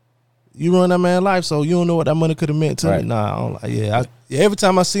 You ruined that man's life, so you don't know what that money could have meant to me. Nah, I don't, every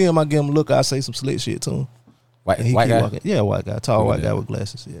time I see him, I give him a look. I say some slick shit to him. White guy. Walking. Yeah, white guy, tall white guy with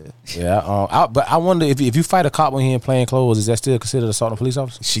glasses. Yeah. Yeah. But I wonder if you fight a cop when he in plain clothes, is that still considered assault on a police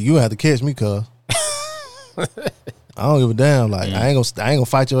officer? Shit, you have to catch me, cuz. I don't give a damn. Like I ain't gonna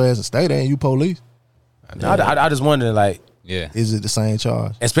fight your ass and stay there. And you police. I just wondering, like, is it the same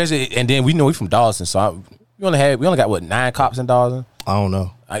charge? Especially, and then we know we from Dawson, so we only got what 9 cops in Dawson. I don't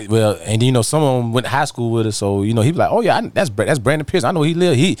know. And some of them went to high school with us, so he be like, oh yeah, that's Brandon Pierce. I know he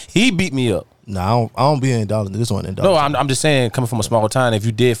lived. He beat me up. No, I don't be in Dawson. This one in Dawson. No, I'm just saying, coming from a small town, if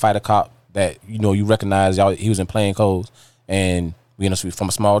you did fight a cop that you recognize he was in plain clothes, and from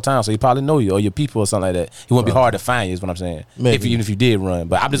a small town, so he probably know you or your people or something like that. It wouldn't be hard to find you, is what I'm saying. Maybe. Even if you did run,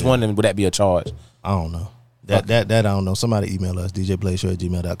 but I'm just wondering, would that be a charge? I don't know. That I don't know. Somebody email us,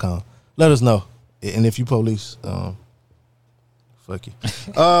 djplayshow@gmail.com. Let us know. And if you police, fuck you.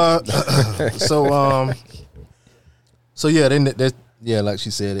 So yeah, like she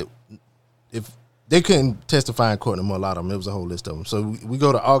said, if they couldn't testify in court no more, a lot of them, it was a whole list of them. So we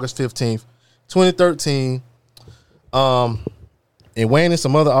go to August 15th, 2013. And Wayne and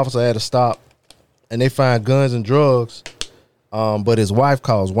some other officers had to stop, and they find guns and drugs. But his wife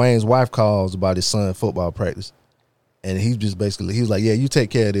calls. Wayne's wife calls about his son's football practice, and he just basically he was like, "Yeah, you take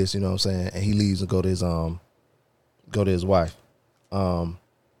care of this," you know what I'm saying? And he leaves and go to his wife.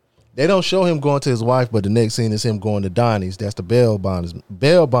 They don't show him going to his wife, but the next scene is him going to Donnie's. That's the bail bondsman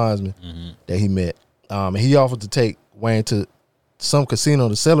that he met. And he offered to take Wayne to some casino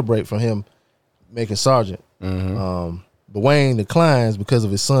to celebrate from him making sergeant. But Wayne declines because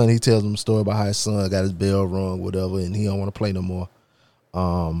of his son. He tells him a story about how his son got his bell rung, whatever, and he don't want to play no more.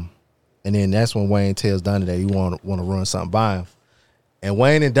 And then that's when Wayne tells Donnie that he want to run something by him. And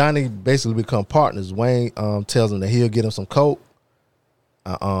Wayne and Donnie basically become partners. Wayne tells him that he'll get him some coke.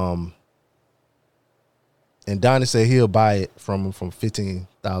 And Donnie said he'll buy it from him from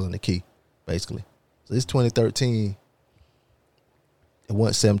 $15,000 a key, basically. So it's 2013. It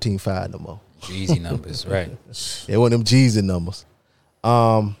wasn't 17.5 no more. Jeezy numbers, right? It wasn't them Jeezy numbers.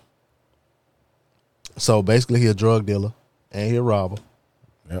 So basically, he a drug dealer and he a robber.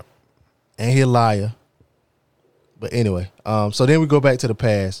 Yep. And he a liar. But anyway, so then we go back to the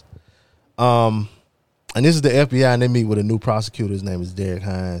past. And this is the FBI, and they meet with a new prosecutor. His name is Derek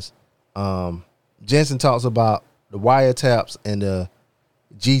Hines. Jensen talks about the wiretaps and the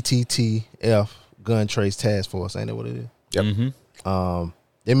GTTF, Gun Trace Task Force. Ain't that what it is? Yep. Mm-hmm.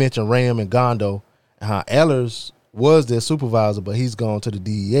 They mentioned Ram and Gondo and how Ehlers was their supervisor, but he's gone to the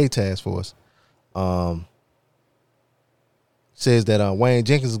DEA task force. Says that Wayne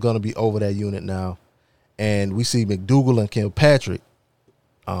Jenkins is going to be over that unit now. And we see McDougal and Kilpatrick.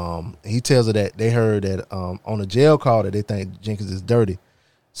 He tells her that they heard that on a jail call that they think Jenkins is dirty.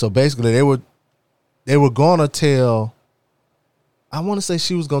 So basically they were going to tell, I want to say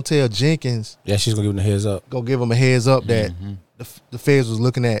she was going to tell Jenkins. Yeah, she's going to give him a heads up. Go give him a heads up that the feds was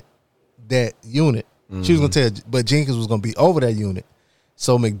looking at that unit. She was going to tell, but Jenkins was going to be over that unit.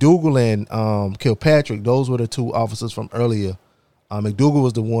 So McDougal and Kilpatrick, those were the two officers from earlier. McDougal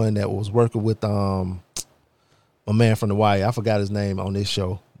was the one that was working with my man from The Wire. I forgot his name on this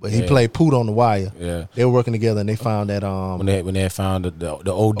show, but he played Poot on The Wire. Yeah, they were working together, and they found that when they had found the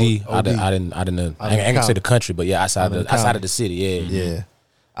OD. I ain't gonna say the country, but yeah, outside of the city. Yeah,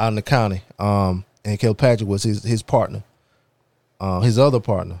 out in the county. And Kilpatrick was his partner. His other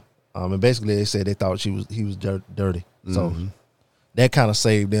partner, and basically they said they thought he was dirty, so that kind of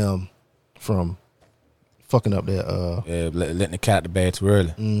saved them from fucking up their letting the cat out the bag too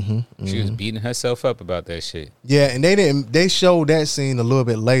early. She was beating herself up about that shit. Yeah, and they showed that scene a little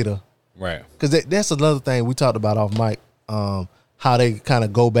bit later, right? Because that's another thing we talked about off mic, how they kind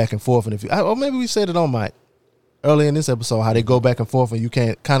of go back and forth, and or maybe we said it on mic early in this episode, how they go back and forth, and you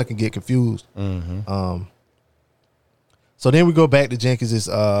can get confused. So then we go back to Jenkins. It's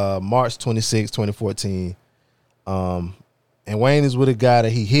March 26, 2014. And Wayne is with a guy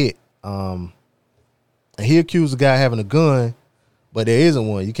that he hit. And and he accused the guy of having a gun, but there isn't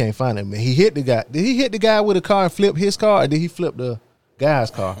one. You can't find it. Man, he hit the guy. Did he hit the guy with a car and flip his car, or did he flip the guy's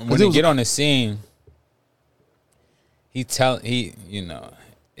car? When they get on the scene, it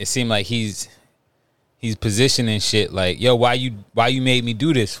seemed like he's positioning shit like, yo, why you made me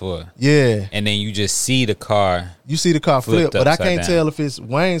do this for? Yeah. And then you just see the car. You see the car flip, but I can't down. tell if it's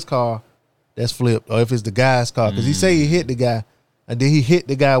Wayne's car that's flipped or if it's the guy's car. Because he say he hit the guy. And did he hit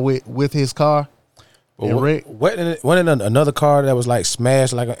the guy with his car? Wasn't another car that was like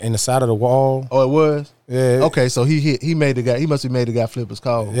smashed like in the side of the wall? Oh, it was? Yeah. Okay, so he made the guy. He must have made the guy flip his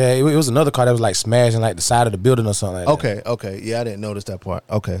car. Yeah, it was another car that was like smashed in like the side of the building or something like that. Okay. Yeah, I didn't notice that part.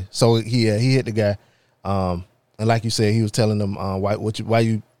 Okay. So he hit the guy. And like you said, he was telling them, why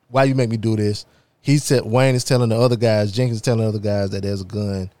you make me do this? He said Wayne is telling the other guys, Jenkins is telling the other guys that there's a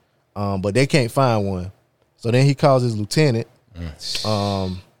gun, but they can't find one. So then he calls his lieutenant,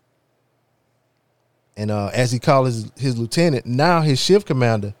 and as he calls his lieutenant, now his shift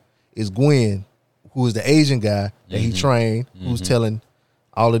commander is Gwen, who is the Asian guy that he trained, who's telling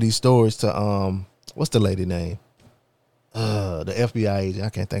all of these stories to what's the lady name? The FBI agent. I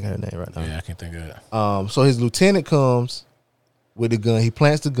can't think of her name right now. Yeah, I can't think of it. So his lieutenant comes with the gun. He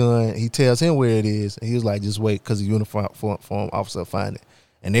plants the gun. He tells him where it is. And he was like, just wait, because the uniform officer will find it.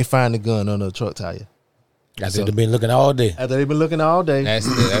 And they find the gun under the truck tire. After they've been looking all day. After they've been looking all day.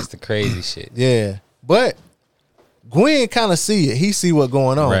 That's the crazy shit. Yeah. But Gwen kind of see it. He see what's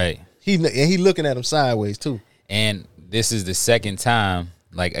going on. Right. He looking at him sideways too. And this is the second time.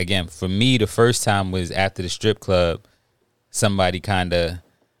 Like, again, for me, the first time was after the strip club. Somebody kind of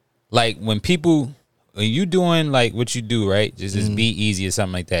like when you doing like what you do, right? Just be easy or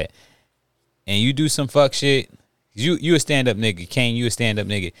something like that. And you do some fuck shit. You a stand up nigga. Kane, you a stand up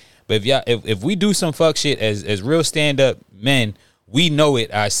nigga. But if we do some fuck shit as real stand up men, we know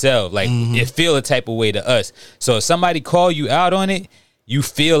it ourselves. Like it feel a type of way to us. So if somebody call you out on it, you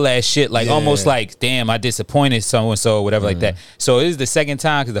feel that shit like almost like, damn, I disappointed so and so or whatever like that. So it is the second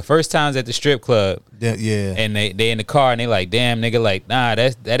time, because the first time's at the strip club. Yeah. And they in the car and they like, damn, nigga, like, nah,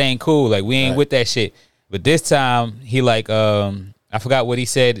 that ain't cool. Like, we ain't with that shit. But this time he like, I forgot what he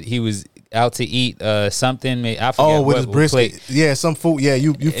said. He was out to eat something. I forget with his brisket. Yeah, some food. Yeah,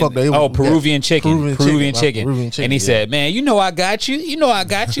 you fucked up. Peruvian chicken. Peruvian chicken. And he yeah. said, man, you know I got you. You know I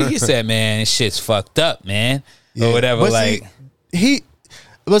got you. He said, man, this shit's fucked up, man. Yeah. Or whatever. But like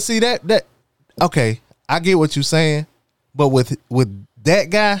see, that okay, I get what you're saying, but with that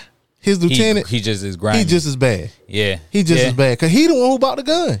guy, his lieutenant, he just is grimy. He just as bad. Yeah, he just as bad because he the one who bought the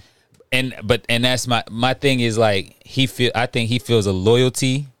gun. And that's my thing is like I think he feels a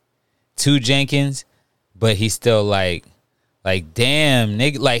loyalty to Jenkins, but he's still like damn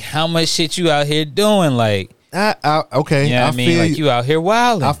nigga, like how much shit you out here doing? Like okay, you know what I mean, like you out here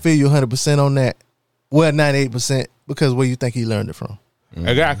wilding. I feel you 100% on that. Well, 98% because where you think he learned it from.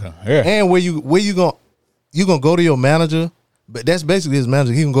 Exactly. Yeah. And where you gonna go to your manager, but that's basically his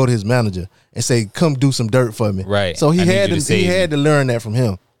manager. He can go to his manager and say, "Come do some dirt for me." Right. So he had to learn that from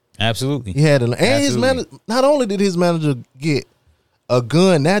him. Absolutely. He had to learn. And his manager, not only did his manager get a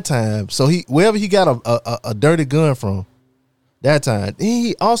gun that time, so wherever he got a dirty gun from that time,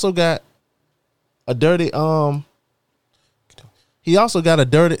 he also got a dirty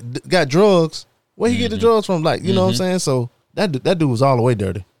got drugs. Where he get the drugs from? Like, you know what I'm saying? So that dude was all the way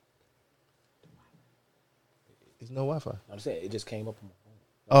dirty. There's no Wi-Fi. I'm saying it just came up on my phone.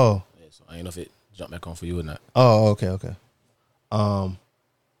 Oh. Yeah, so I ain't know if it jumped back on for you or not. Oh, okay.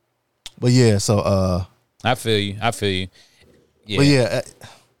 But yeah, so I feel you. Yeah. But yeah,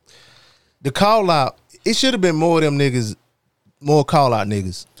 the call out, it should have been more of them niggas, more call out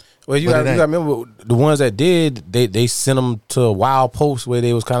niggas. Well, you gotta remember the ones that did, they sent them to a wild post where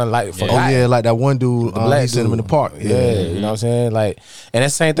they was kind of like, oh yeah, like that one dude, he sent him in the park. Yeah, you know what I'm saying? Like, and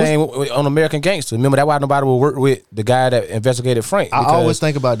that's the same thing on American Gangster. Remember that why nobody would work with the guy that investigated Frank. I always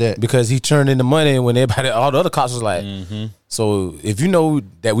think about that because he turned in the money when all the other cops was like, so if you know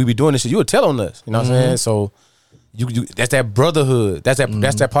that we be doing this shit, you would tell on us. You know what I'm saying? So you that's that brotherhood. That's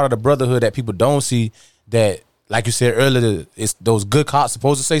that part of the brotherhood that people don't see. That, like you said earlier, it's those good cops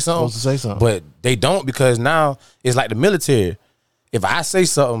supposed to say something. But they don't, because now it's like the military. If I say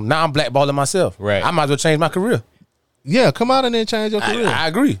something, now I'm blackballing myself. Right. I might as well change my career. Yeah, come out and then change your career. I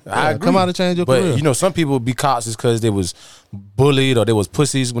agree. I agree. Come out and change your career. But you know, some people be cops is because they was bullied or they was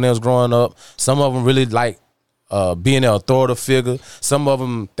pussies when they was growing up. Some of them really like being an authoritative figure. Some of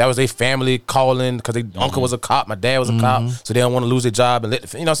them, that was their family calling because their uncle was a cop, my dad was a cop, so they don't want to lose their job and you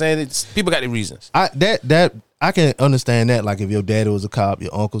know what I'm saying? People got their reasons. I can understand that. Like if your daddy was a cop,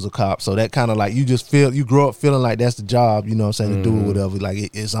 your uncle's a cop, so that kind of like you grow up feeling like that's the job. You know what I'm saying, to do whatever. Like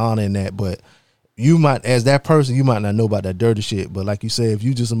it's honoring that, but you might, as that person, you might not know about that dirty shit. But like you said, if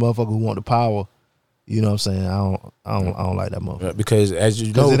you just a motherfucker who want the power, you know what I'm saying? I don't like that motherfucker. Because as you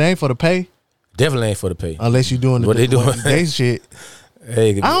know, Because it ain't for the pay. Definitely ain't for the pay. Unless you're doing What they doing? they shit.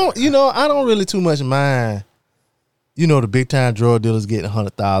 Hey, I don't really too much mind. You know, the big time drug dealers getting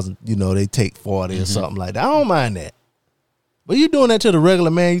 100,000. You know, they take 40 or something like that. I don't mind that. But you doing that to the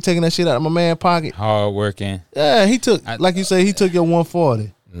regular man? You taking that shit out of my man's pocket? Hard working. Yeah, he took, like you say, he took your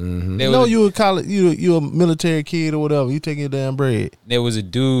 140. Mm-hmm. You know, you a college, you a military kid or whatever. You taking your damn bread. There was a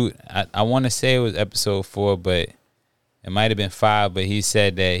dude. I want to say it was episode 4, but it might have been 5. But he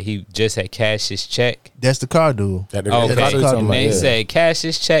said that he just had cashed his check. That's the car dude. Okay, about, and they yeah. said cash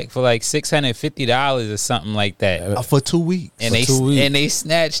his check for like $650 or something like that. For 2 weeks. And they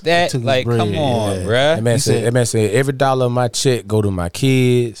snatched that. Took his Like, bread, come on, yeah. bruh. That man said every dollar of my check go to my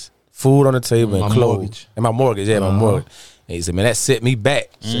kids, food on the table, and My clothes. mortgage. And my mortgage, yeah, my mortgage. And he said, man, that set me back.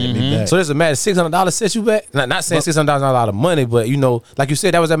 Set me back. So does it matter? $600 set you back? Not saying $600 is not a lot of money, but you know, like you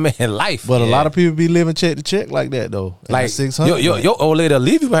said, that was that man's life. But a lot of people be living check to check like that though. like 600. your old lady will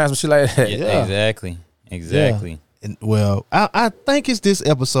leave you behind some shit like that. Yeah, exactly. Yeah. And, well, I think it's this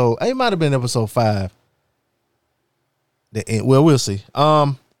episode. It might have been episode 5. Well, we'll see.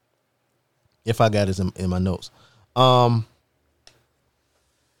 If I got this in my notes. So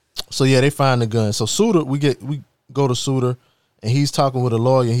yeah, they find the gun. So Suter, we go to Suter, and he's talking with a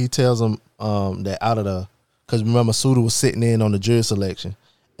lawyer. And he tells him that out of the, because remember Suter was sitting in on the jury selection,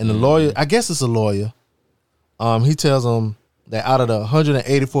 and the lawyer, I guess it's a lawyer. He tells him that out of the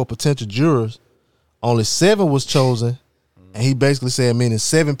 184 potential jurors, only 7 was chosen, and he basically said, meaning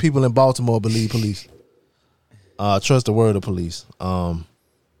 7 people in Baltimore believe police. Trust the word of police,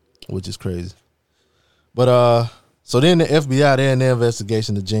 which is crazy. But so then the FBI, they're in their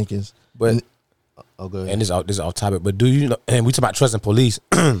investigation of Jenkins. But go ahead. and this is off topic, but do you know? And we talk about trusting police.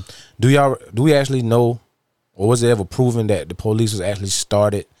 Do we actually know, or was it ever proven that the police was actually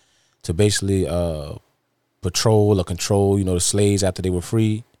started to basically patrol or control, you know, the slaves after they were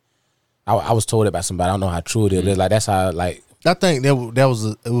freed? I was told it by somebody. I don't know how true it is. Like that's how like. I think it was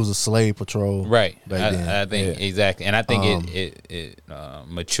a slave patrol, Right. back then. I think exactly, and I think it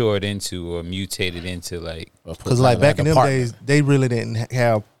matured into or mutated into like Because like back in them department. days, they really didn't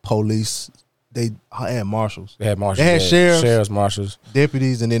have police. They had marshals. They had marshals. They had sheriffs, marshals,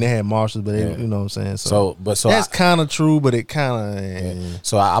 deputies, and then they had marshals. But they, Yeah. you know what I'm saying. So that's kind of true, but it kind of.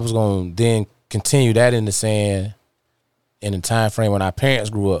 So I was going to then continue that into saying, in the time frame when our parents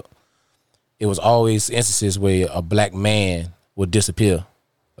grew up, it was always instances where a black man would disappear.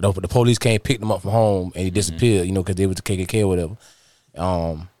 The police can't pick them up from home and he disappeared, you know, because they was the KKK or whatever.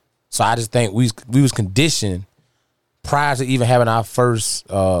 So I just think we was conditioned prior to even having our first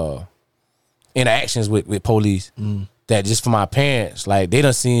interactions with police that just from our parents, like they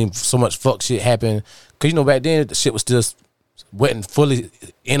done seen so much fuck shit happen. Because, you know, back then the shit was still wasn't fully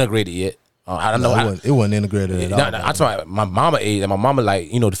integrated yet. I don't know. It wasn't integrated at all. I'm talking about my mama age, and my mama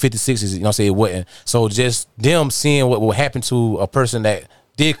like, you know, the 56s, you know, say it wasn't. So just them seeing what will happen to a person that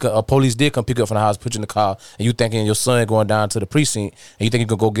a police did come pick you up from the house, put you in the car, and you thinking your son going down to the precinct, and you think you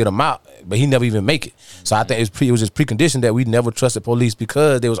can go get him out, but he never even make it. So I think it was just preconditioned that we never trusted police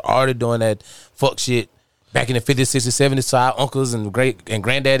because they was already doing that fuck shit back in the 50s, 60s, 70s to our uncles and great and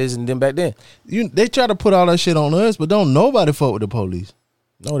granddaddies and them back then. They try to put all that shit on us, but don't nobody fuck with the police.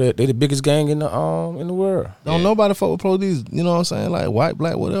 No, they the biggest gang in the world. Don't nobody fuck with police. You know what I'm saying? Like white,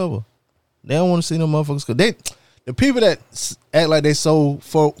 black, whatever. They don't want to see them motherfuckers. Cause the people that act like they sold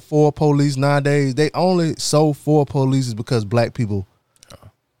for police nowadays, they only sold for police because black people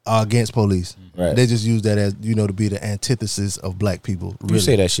are against police. Right. They just use that as, you know, to be the antithesis of black people. Really. You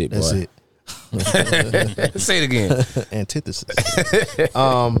say that shit, boy. That's it. Say it again. Antithesis.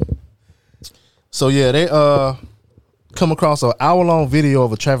 So yeah, they come across an hour-long video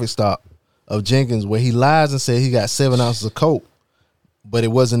of a traffic stop of Jenkins where he lies and said he got 7 ounces of coke, but it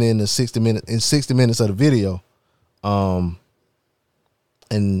wasn't in the 60 minutes of the video. And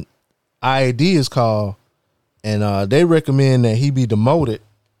IAD is called, and they recommend that he be demoted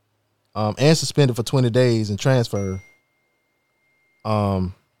and suspended for 20 days and transferred.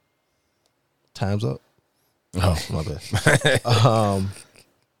 Time's up. Oh, my bad.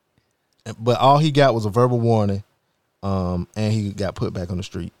 But all he got was a verbal warning, and he got put back on the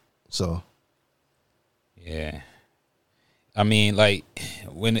street. So, yeah. I mean, like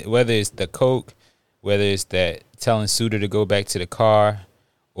whether it's the coke, whether it's that telling Suter to go back to the car,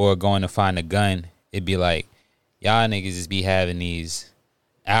 or going to find a gun, it'd be like y'all niggas just be having these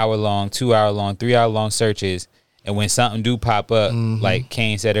hour-long, 2-hour-long, 3-hour-long searches, And when something do pop up, like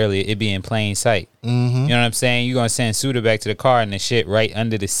Kane said earlier, it be in plain sight. You know what I'm saying? You gonna send Suda back to the car and the shit right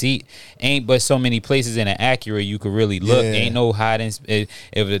under the seat. Ain't but so many places in an Acura you could really look. Yeah. Ain't no hiding. If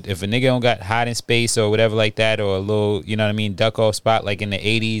a nigga don't got hiding space or whatever like that, or a little, you know what I mean, duck off spot like in the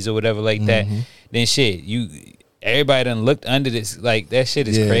 80s or whatever like that, then shit, everybody done looked under this. Like that shit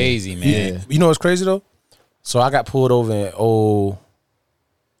is crazy, man. Yeah. You know what's crazy though? So I got pulled over in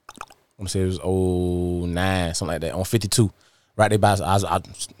I'm gonna say it was 09, something like that, on 52. Right there by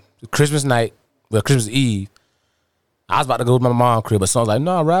Christmas night, well, Christmas Eve. I was about to go to my mom's crib, but someone was like,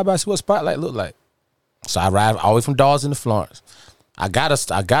 "No, ride by, see what Spotlight look like." So I ride all the way from Dawson to Florence. I got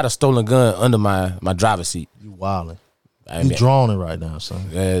a stolen gun under my driver's seat. You wildin'. I You mean, drawing it right now, son.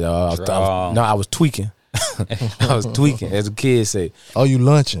 yeah, I was tweaking. I was tweaking, as the kids say. Oh, you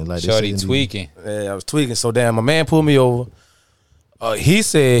lunching like they Shorty say in the- tweaking. Yeah, I was tweaking. So damn, my man pulled me over. He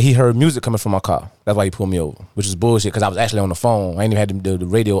said he heard music coming from my car. That's why he pulled me over, which is bullshit because I was actually on the phone. I ain't even had the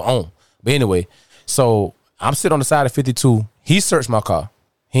radio on. But anyway, so I'm sitting on the side of 52. He searched my car.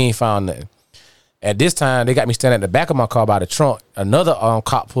 He ain't found nothing. At this time, they got me standing at the back of my car by the trunk. Another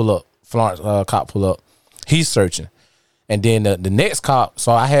cop pull up, Florence cop pull up. He's searching. And then the next cop,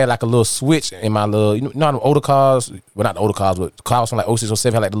 so I had like a little switch in my little, you know how the older cars, well not the older cars, but cars from like 06,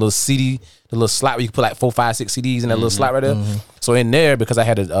 07 had like the little CD, the little slot where you could put like 4, 5, 6 CDs in that little slot right there. So in there, because I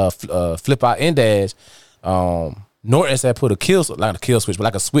had a flip out in dash, Norton said put not a kill switch, but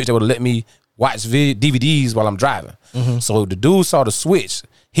like a switch that would let me watch DVDs while I'm driving. So the dude saw the switch.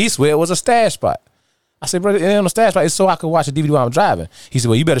 He swear it was a stash spot. I said, brother, it ain't on the stash spot. It's so I could watch a DVD while I'm driving. He said,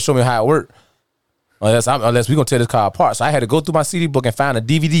 well, you better show me how it worked. Unless we're going to tear this car apart. So I had to go through my CD book and find a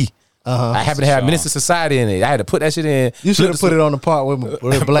DVD. I happened to have Minister Society in it. I had to put that shit in. You should have put it on the part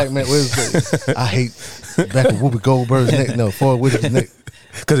where a black man. I hate back of Whoopi Goldberg's neck. No, Ford Whitaker's neck.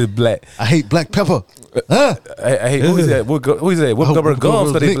 Because it's black. I hate black pepper. Huh? I hate, who is that? Who is that? Whoopi Goldberg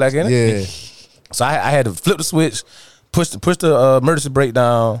gums because they black in it? Yeah. So I had to flip the switch, push the emergency brake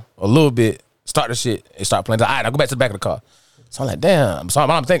down a little bit, start the shit, and start playing. All right, I'll go back to the back of the car. So I'm like, damn. So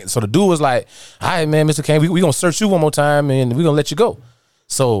I'm thinking. So the dude was like, all right, man, Mr. Kane, we going to search you one more time and we going to let you go.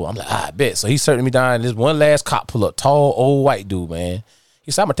 So I'm like, I bet. So he searched me down and this one last cop pull up, tall, old white dude, man.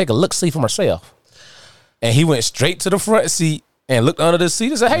 He said, I'm going to take a look-see for myself. And he went straight to the front seat and looked under the seat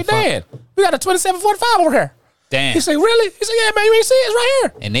and said, hey, Dan, we got a 2745 over here. Damn. He said, really? He said, yeah, man, you ain't see it. It's right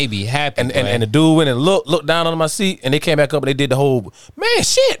here. And they be happy. And the dude went and looked down under my seat and they came back up and they did the whole, man,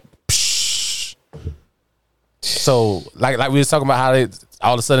 shit. So like we was talking about how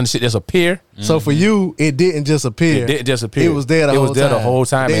all of a sudden shit just appear. So for you, it didn't just appear. It didn't just appear. It was there the whole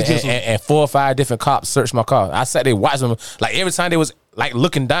time. And 4 or 5 different cops searched my car. I sat there watching them. Like every time they was like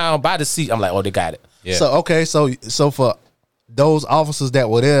looking down by the seat, I'm like, oh, they got it. Yeah. So okay, so for those officers that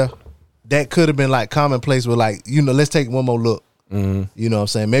were there, that could have been like commonplace with like, let's take one more look. You know what I'm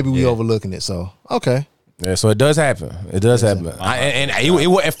saying? Maybe we overlooking it. So okay. Yeah, so it does happen. It does happen. It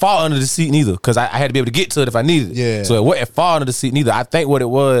wouldn't fall under the seat neither because I had to be able to get to it if I needed it. Yeah. So it wouldn't fall under the seat neither. I think what it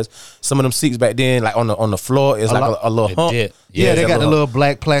was, some of them seats back then, like on the floor, is like a little hump. Yeah, they got the little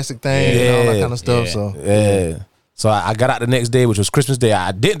black plastic thing and all that kind of stuff. So yeah. So I got out the next day, which was Christmas Day.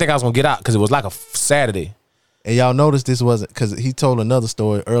 I didn't think I was gonna get out because it was like a Saturday. And y'all noticed this wasn't because he told another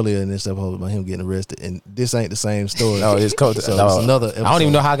story earlier in this episode about him getting arrested, and this ain't the same story. No, it's cold. So it's another episode. I don't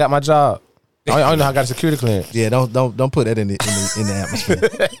even know how I got my job. I don't know how I got a security clearance. Yeah, don't put that in the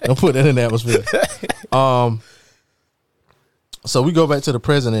atmosphere. Don't put that in the atmosphere. So we go back to the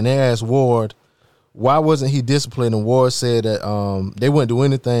president and they asked Ward, why wasn't he disciplined? And Ward said that they wouldn't do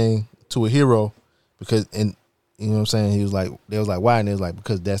anything to a hero because, and you know what I'm saying, he was like, they was like, why? And they was like,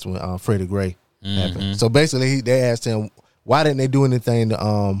 because that's when Freddie Gray happened. So basically they asked him, why didn't they do anything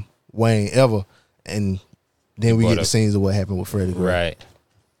to Wayne ever? And then we get the scenes of what happened with Freddie Gray.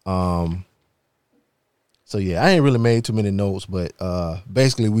 Right. So yeah, I ain't really made too many notes, but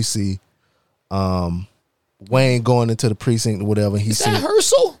basically we see Wayne going into the precinct or whatever. Is that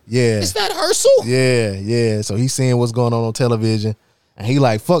Herschel? Yeah. Is that Herschel? Yeah. So he's seeing what's going on television, and he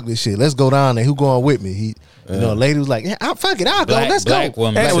like, fuck this shit. Let's go down there. Who going with me? He, a lady was like, yeah, fuck it, I'll go. Let's go.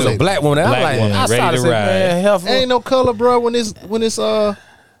 Woman. And it was a black woman. I'm like, woman, I ready to ride. Man, Ain't no color, bro. When it's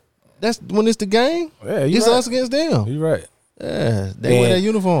that's when it's the game. Yeah, it's right. us against them. You right. Yeah, they wear their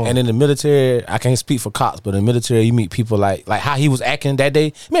uniform. And in the military, I can't speak for cops, but in the military, you meet people like how he was acting that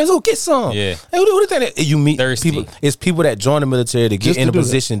day. Man, let's go get some. Yeah. Hey, who do you think that you meet? Thirsty. People. It's people that join the military to get Just in to a do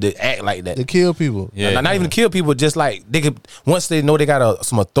position to act like that. to kill people. Yeah. Not even to kill people, just like they could. Once they know they got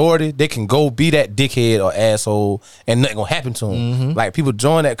some authority, they can go be that dickhead or asshole, and nothing gonna happen to them. Like people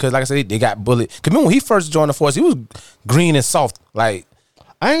join that because, like I said, they got bullied. Cause remember when he first joined the force, he was green and soft. Like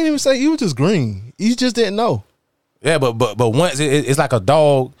I ain't even say he was just green. You just didn't know. Yeah, but once it's like a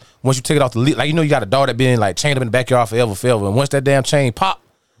dog. Once you take it off the leash, like you got a dog that been like chained up in the backyard forever. And once that damn chain pop,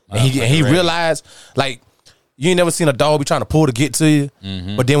 and he realized, like, you ain't never seen a dog be trying to pull to get to you,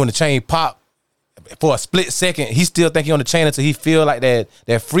 but then when the chain pop, for a split second, he still think he on the chain until he feel like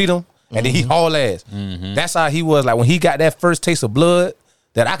that freedom, and then he haul ass. That's how he was. Like when he got that first taste of blood,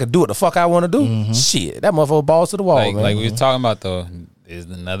 that I could do what the fuck I want to do. Shit, that motherfucker balls to the wall, man. Like we was talking about though, is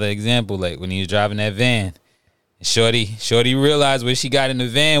another example. Like when he was driving that van. Shorty realized when she got in the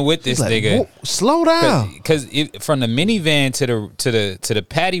van with this nigga. Slow down, because from the minivan to the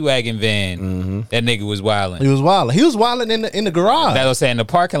paddy wagon van, that nigga was wilding. He was wilding. He was wilding in the garage. That was saying the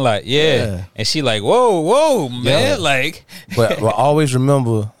parking lot, yeah. And she like, whoa, man, like. But always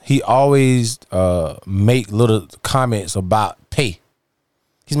remember, he always make little comments about pay.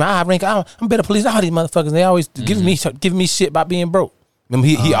 He's like, I'm better police than all these motherfuckers. They always giving me shit about being broke. Remember,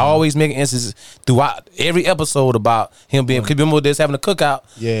 he always making instances throughout every episode about him being. Remember this having a cookout.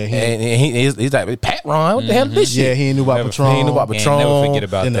 Yeah, and he's like, Pat Ron, what the hell is this shit? Yeah, he ain't knew about Patron. He ain't knew about Patron. Never forget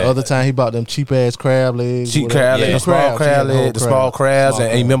about Then that. the other time he bought them cheap ass crab legs. Cheap crab legs, the small crab legs, the small crabs,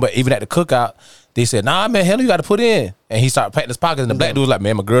 and remember even at the cookout. They said, nah, man, hell, you got to put in. And he started patting his pockets, and the black dude was like,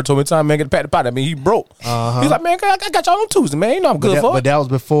 man, my girl told me time, man, get to pat the pocket. I mean, he broke. He's like, man, I got y'all on Tuesday, man. You know I'm good for it. But that was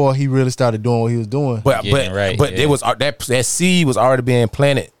before he really started doing what he was doing. But it was that seed was already being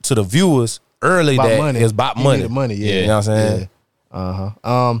planted to the viewers early about that money. it was about He money. needed money, yeah. You know what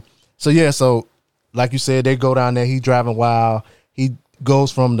I'm saying? Yeah. So like you said, they go down there, he driving wild. He goes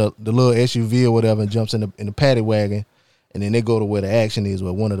from the little SUV or whatever and jumps in the paddy wagon, and then they go to where the action is,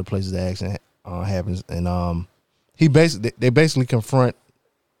 where one of the places the action happens, and they basically confront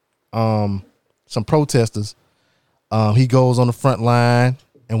some protesters. He goes on the front line,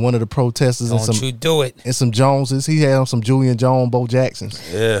 and one of the protesters Don't you do it. and some Joneses. He had some Julian Jones, Bo Jacksons.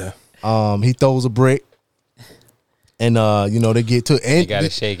 Yeah. He throws a brick, and they get to it. And He got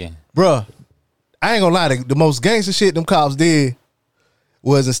it shaking. bruh, I ain't gonna lie, the most gangster shit them cops did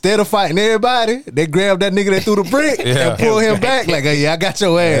was instead of fighting everybody, they grabbed that nigga that threw the brick and pulled him back like, hey, yeah, I got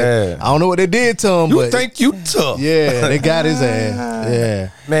your ass. Yeah. I don't know what they did to him, You but think you tough. yeah, they got his ass. Yeah.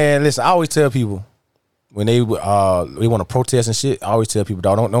 Man, listen, I always tell people when they want to protest and shit, I always tell people,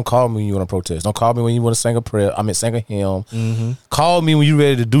 dog, don't call me when you want to protest. Don't call me when you want to sing a prayer. Sing a hymn. Call me when you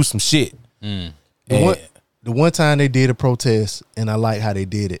ready to do some shit. The one time they did a protest, and I like how they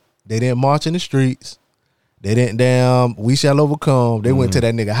did it. They didn't march in the streets. They didn't we shall overcome. They went to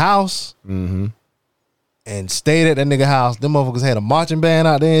that nigga house and stayed at that nigga house. Them motherfuckers had a marching band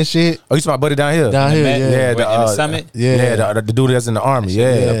out there and shit. Oh, you talking about buddy down here? Down here, yeah. In the Summit? Yeah, the dude that's in the army. Yeah.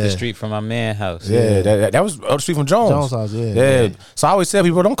 Up the street from my man house. Yeah, that was up the street from Jones. Jones house, yeah. Yeah. So I always tell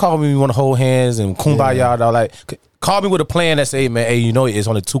people, don't call me when you want to hold hands and kumbaya. Dog. Like, call me with a plan that say, man, hey, it's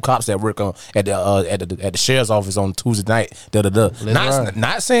only 2 cops that work at the sheriff's office on Tuesday night.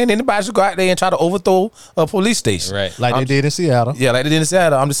 Not saying anybody should go out there and try to overthrow a police station. Right. Like they did in Seattle. Yeah, like they did in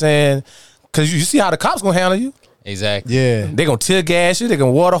Seattle. I'm just saying, because you see how the cops gonna handle you. Exactly. Yeah. They gonna tear gas you. They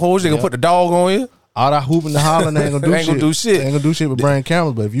gonna water hose you. They gonna put the dog on you. All that hooping and hollering ain't gonna do Ain't shit. gonna do shit. They ain't gonna do shit but bring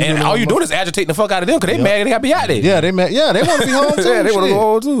cameras. But if you And really all you want doing is agitating the fuck out of them because they mad. They gotta be out there. yeah, they want to be home too. Yeah, they want to shit. go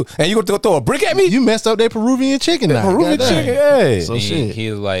home too. And you gonna throw a brick at me? You messed up their Peruvian chicken now. Peruvian Goddamn. chicken, hey. So he, shit.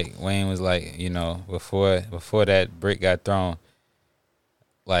 he was like, Wayne was like, before that brick got thrown,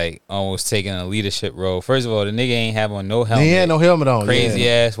 like almost taking a leadership role. First of all, the nigga ain't have on no helmet. He had no helmet on. Crazy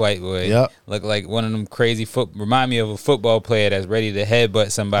yeah. ass white boy. Yep. Look like one of them crazy remind me of a football player that's ready to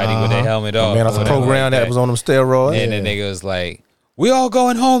headbutt somebody with their helmet off. Man, that's a or whatever program like that was on them steroids. And the nigga was like, "We all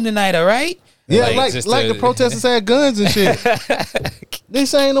going home tonight, all right?" Yeah, just like to- the protesters had guns and shit.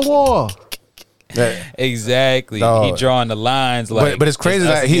 This ain't the war. Exactly. Dog. He drawing the lines like. But it's crazy.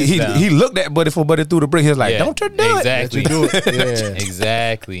 us Like he against them. he looked at Buddy for Buddy through the brick. He was like, Yeah, "Don't you do exactly. Do it. Yeah.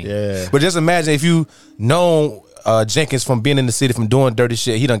 Exactly. Yeah. But just imagine if you known Jenkins from being in the city from doing dirty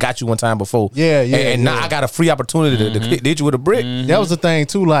shit. He done got you one time before. Yeah, And now I got a free opportunity to hit you with a brick. That was the thing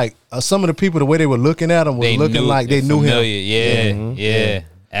too. Like some of the people, the way they were looking at him was looking like they knew familiar. him. Yeah.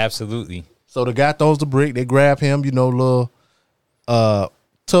 Absolutely. So the guy throws the brick. They grab him. Little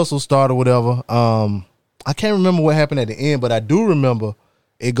tussle start or whatever. I can't remember what happened at the end, but I do remember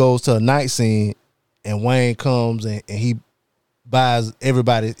it goes to a night scene, and Wayne comes and he buys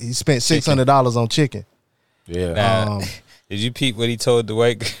everybody. He spent $600 on chicken. Yeah. Nah, did you peep what he told the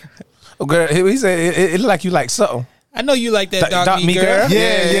white girl? Oh, girl, he said it look like you like something. I know you like that Dark dark meat meat girl. girl?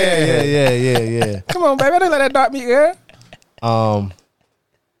 Yeah. Come on, baby. I don't like that dark meat, girl.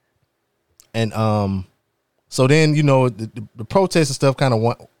 So then the protest and stuff kind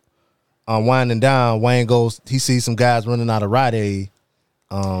of winding down. Wayne goes. He sees some guys running out of Rite Aid.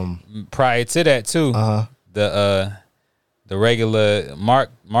 Prior to that too, the regular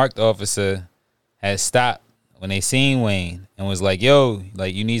marked officer had stopped when they seen Wayne and was like, "Yo,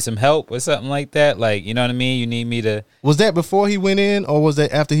 like you need some help or something like that. Like, you know what I mean? You need me to." Was that before he went in, or was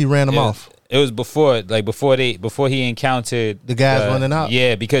that after he ran him off? It was before he encountered The guys running out?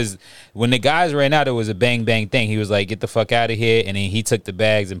 Yeah, because when the guys ran out, it was a bang bang thing. He was like, "Get the fuck out of here!" And then he took the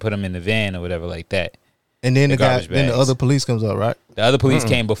bags and put them in the van or whatever like that. And then garbage then the bags. other police comes up, right? The other police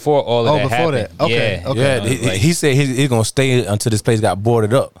came before all of that before happened. that. Okay, Yeah, okay. Yeah, he said he's gonna stay until this place got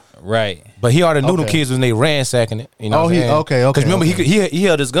boarded up. right. But he already knew them Okay. kids when they ransacking it. You know Oh, what I'm saying? okay. Because remember, okay. he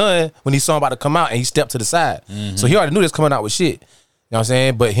held his gun when he saw him about to come out, and he stepped to the side. So he already knew this coming out with shit. You know what I'm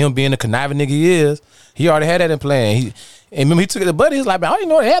saying? But him being the conniving nigga he is, he already had that in plan. And remember, he took it to Buddy. He's like, man, I didn't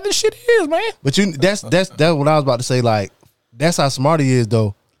know how this shit is, man. But that's what I was about to say. Like, that's how smart he is,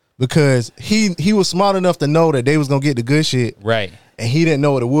 though, because he was smart enough to know that they was gonna get the good shit, Right. and he didn't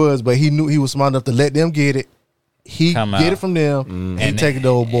know what it was, but he knew he was smart enough to let them get it. He Come get out. it from them, and he And take it to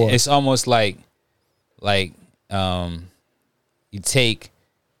old boy. It's almost like you take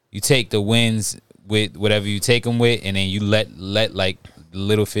the wins with whatever you take them with, and then you let like the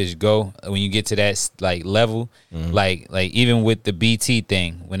little fish go when you get to that like level. Like even with the BT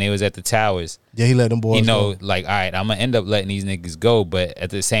thing when they was at the towers, Yeah, he let them boys. you know, go. like, all right, I'm gonna end up letting these niggas go, but at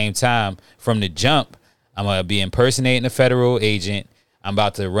the same time, from the jump, I'm gonna be impersonating a federal agent. I'm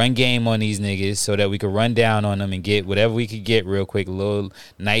about to run game on these niggas so that we could run down on them and get whatever we could get real quick,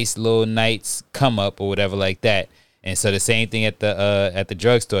 nice little nights come up or whatever like that. And so the same thing at the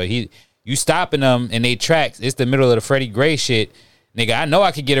drugstore. You stopping them in they tracks. It's the middle of the Freddie Gray shit. Nigga, I know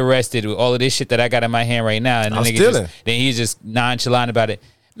I could get arrested with all of this shit that I got in my hand right now. And the I'm nigga stealing. then he's just nonchalant about it.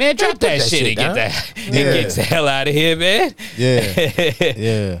 Man, drop put that, that shit shit and down. get that. Yeah. And get the hell out of here, man. Yeah.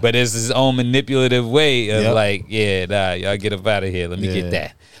 Yeah. But it's his own manipulative way of Yep. like, yeah, nah, y'all get up out of here. Let me Yeah. get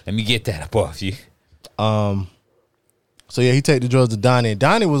that. Let me get that up off you. So yeah, he take the drugs to Donnie. And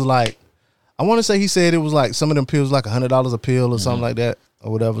Donnie was like, I want to say he said it was like some of them pills like $100 a pill or something like that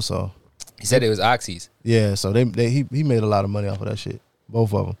or whatever. So He said it was oxys. yeah, so he made a lot of money off of that shit,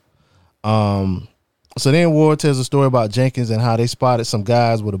 both of them. So then Ward tells a story about Jenkins and how they spotted some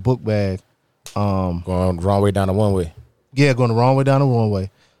guys with a book bag. Going the wrong way down the one way. Yeah, going the wrong way down the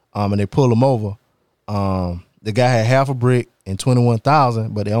runway. And they pull him over. The guy had half a brick and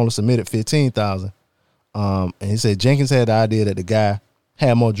 21,000, but they only submitted 15,000. And he said Jenkins had the idea that the guy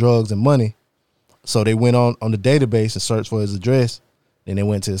had more drugs and money, so they went on the database and searched for his address. Then they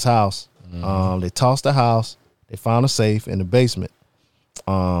went to his house. They tossed the house. They found a safe in the basement.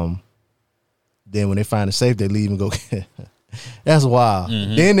 Then when they find the safe, they leave and go. That's wild.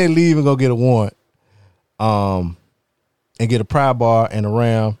 Then they leave and go get a warrant. And get a pry bar and a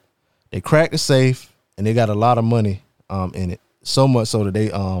ram. They cracked the safe and they got a lot of money in it. So much so that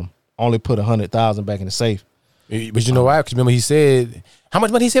they only put 100,000 back in the safe. But you know why? Because remember he said, how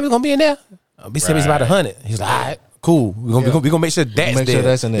much money he said was going to be in there? He said it's about 100. He's like, all right, cool. We're gonna make sure that's make there. sure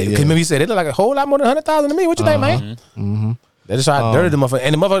that's in there, yeah. Because remember he said, it look like a whole lot more than 100,000 to me. What you think, man? Mm-hmm. That's just how dirty the motherfucker.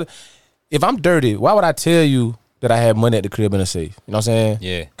 And the motherfucker, if I'm dirty, why would I tell you that I had money at the crib in a safe? You know what I'm saying?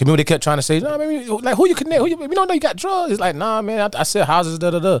 Yeah. Because remember they kept trying to say, no, maybe like who you connect? We don't know you got drugs. It's like, nah, man, I sell houses,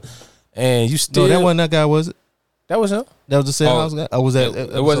 da da da. And you still No, that wasn't that guy, was it? that was him. That was the sale house guy? Or was that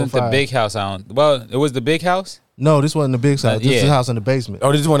It wasn't the big house. Well, it was the big house. No, this wasn't the big house. This is yeah. the house in the basement.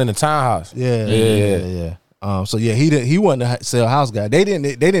 Oh, this one in the townhouse. Yeah. So yeah, he wasn't a sell house guy. They didn't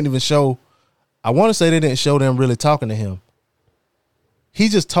even show. I want to say they didn't show them really talking to him. He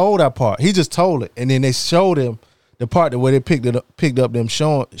just told that part. He just told it, and then they showed him the part that where they picked up them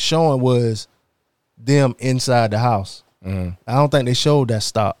showing was them inside the house. I don't think they showed that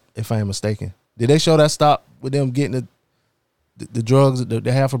stop. If I ain't mistaken, did they show that stop with them getting the drugs,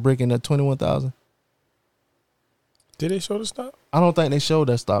 the half a brick and the 21,000? Did they show the stop? I don't think they showed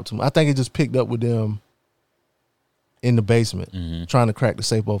that stop to me. I think it just picked up with them in the basement trying to crack the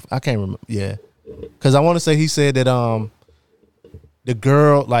safe off. I can't remember. Yeah, because I want to say he said that the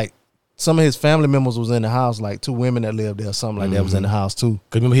girl, like some of his family members was in the house, like two women that lived there or something like that was in the house too.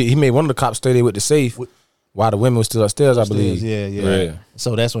 Because remember he made one of the cops stay there with the safe while the women was still upstairs, I believe. Yeah. Right.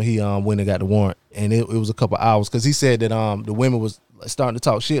 So So that's when he went and got the warrant, and it was a couple hours because he said that the women was starting to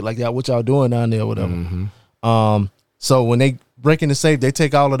talk shit like, y'all, what y'all doing down there or whatever. So when they break in the safe, they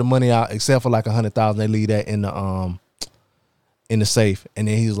take all of the money out except for like 100,000. They leave that in the safe, and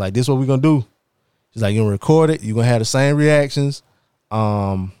then he was like, "This is what we're gonna do." He's like, "You're gonna record it. You're gonna have the same reactions."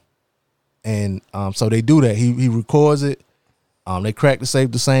 So they do that. He records it. They crack the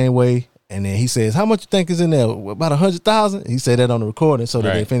safe the same way, and then he says, "How much you think is in there? About 100,000." He said that on the recording, so that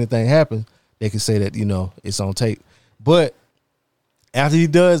Right. if anything happens, they can say that it's on tape. But after he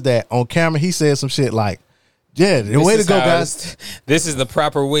does that on camera, he says some shit like, Yeah, the way to go, guys. This is the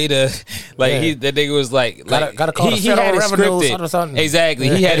proper way to, like, that nigga was like, Gotta call he had it scripted. Exactly,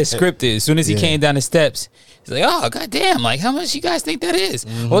 he had it scripted. As soon as he came down the steps, he's like, oh, goddamn, like, how much you guys think that is?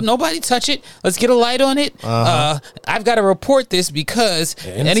 Well, nobody touch it. Let's get a light on it. I've got to report this because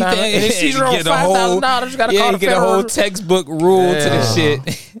anything, get a whole get a whole textbook rule to the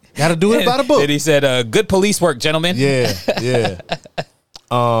shit. Got to do it by the book. And he said, good police work, gentlemen. Yeah.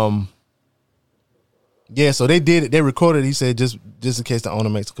 Yeah, so they did it. They recorded it. He said just in case the owner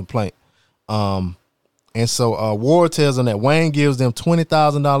makes a complaint. And so Ward tells them that Wayne gives them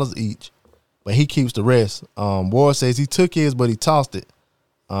 $20,000 each, but he keeps the rest. Ward says he took his, but he tossed it.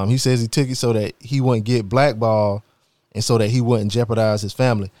 He says he took it so that he wouldn't get blackballed and so that he wouldn't jeopardize his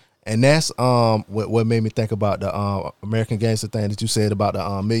family. And that's what made me think about the American Gangster thing that you said about the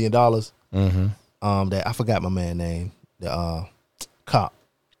 $1 million. That I forgot my man's name, the cop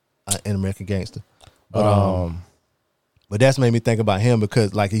in American Gangster. But that's made me think about him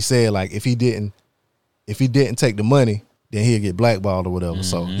because, like he said, like if he didn't take the money, then he'd get blackballed or whatever.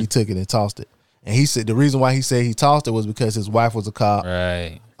 So he took it and tossed it. And he said the reason why he said he tossed it was because his wife was a cop,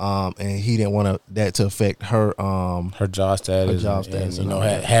 right? And he didn't want that to affect her job status, and you know,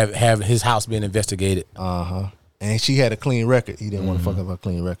 have his house being investigated. And she had a clean record. He didn't want to fuck up her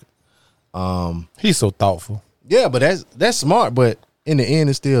clean record. He's so thoughtful. Yeah, but that's smart. But in the end,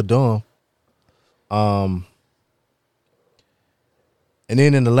 it's still dumb. And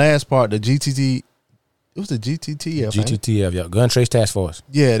then in the last part, the GTTF. It was the GTTF. GTTF, yeah. Gun Trace Task Force.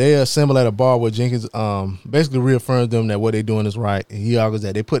 Yeah, they assemble at a bar where Jenkins basically reaffirms them that what they're doing is right. And he argues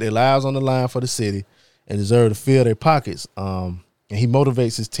that they put their lives on the line for the city and deserve to fill their pockets. And he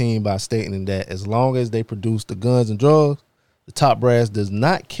motivates his team by stating that as long as they produce the guns and drugs, the top brass does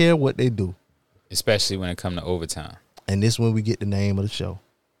not care what they do. Especially when it comes to overtime. And this is when we get the name of the show.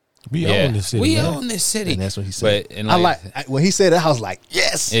 We own this city. We own this city. And that's what he said. But, and when he said that, I was like,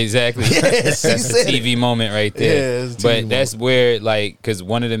 yes. Exactly. Yes. That's the TV moment right there. Yeah, but that's where, like, because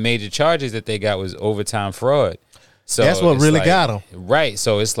one of the major charges that they got was overtime fraud. So that's what really got him. Right.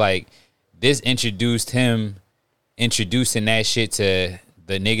 So it's like this introducing that shit to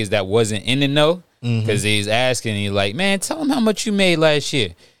the niggas that wasn't in the know. Because he's asking, he's like, man, tell him how much you made last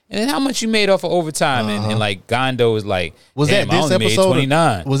year. And then how much you made off of overtime. And like Gondo was like, was that this episode?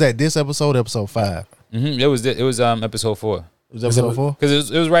 29. Was that this episode, episode 5? It was episode 4. It was episode 4?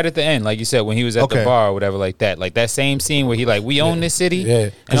 Because it was right at the end, like you said, when he was at the bar or whatever like that. Like that same scene where he like, we own this city.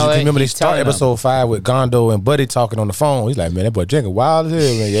 Yeah. Because you remember they start episode 5 with Gondo and Buddy talking on the phone. He's like, man, that boy Jenkins wild as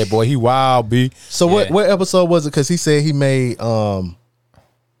hell, man. Yeah, boy, he wild, B. So what episode was it? Because he said he made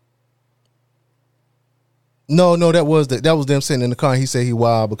No, that was them sitting in the car. And he said he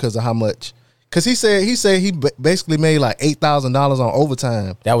wild because of how much. Because he said he basically made like $8,000 on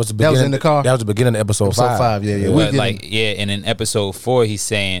overtime. That was the beginning. That was in the car. That was the beginning of episode 5. Yeah. And in episode 4, he's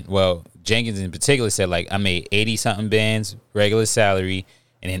saying, well, Jenkins in particular said like I made 80 something bands regular salary,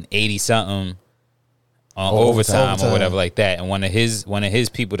 and then 80 something on overtime or whatever like that. And one of his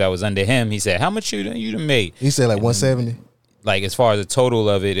people that was under him, he said, how much you done made? He said like 170. Like as far as the total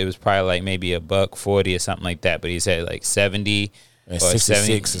of it, it was probably like maybe $140 or something like that. But he said like 70 or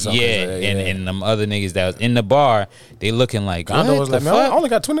 66 or something. Yeah, like that, and them other niggas that was in the bar, they looking like, Gondo was like, man, I only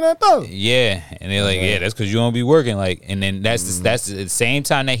got 29,000. Yeah, and they're like, yeah, that's because you don't be working. Like, and then that's the same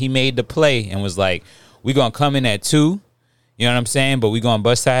time that he made the play and was like, we gonna come in at 2. You know what I'm saying? But we gonna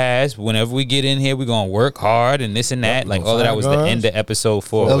bust our ass. Whenever we get in here, we gonna work hard and this and that. Like all of that was the end of episode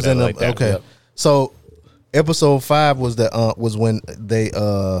 4. That was in the okay. So episode 5 was when they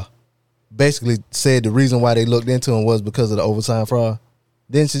basically said the reason why they looked into him was because of the overtime fraud.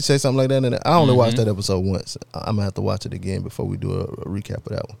 Didn't she say something like that? And I only watched that episode once. I'm gonna have to watch it again before we do a recap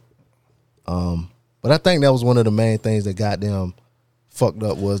of that one. But I think that was one of the main things that got them fucked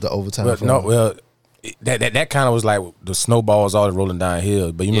up was the overtime fraud. That kind of was like the snowballs all rolling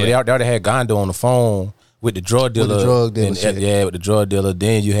downhill. But you know, they already had Gondo on the phone with the drug dealer. With the drug dealer.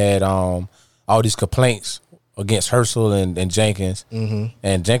 Then you had all these complaints against Herschel and Jenkins.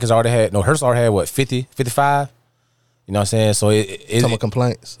 And Jenkins Herschel already had what, 50, 55? You know what I'm saying? So some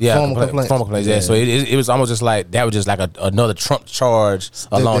complaints. Yeah, formal complaints. Yeah. So it was almost just like that was just like another Trump charge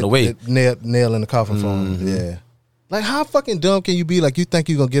along the way. Nail in the coffin for him. Yeah. Like how fucking dumb can you be? Like you think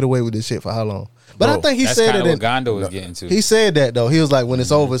you're gonna get away with this shit for how long? But I think he said it. That's kind of what Gondo was getting to. He said that though. He was like, when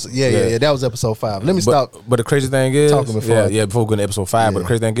it's over. Yeah. That was episode 5. Let me stop. But the crazy thing is, talking before before we go to episode 5. But the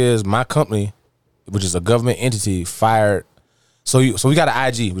crazy thing is, my company, which is a government entity, fired. So we got an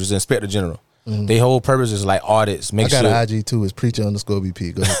IG, which is Inspector General. Their whole purpose is like audits. I got an IG too. It's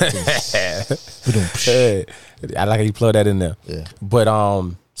Preacher_BP. Go ahead. Hey, I like how you plug that in there. Yeah. But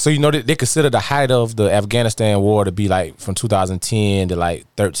So you know they consider the height of the Afghanistan war to be like from 2010 to like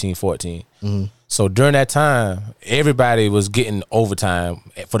 13, 14. Mm-hmm. So during that time, everybody was getting overtime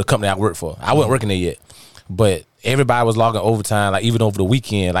for the company I worked for. I wasn't working there yet, but everybody was logging overtime, like even over the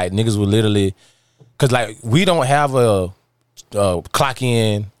weekend. Like niggas would literally, cause like we don't have a clock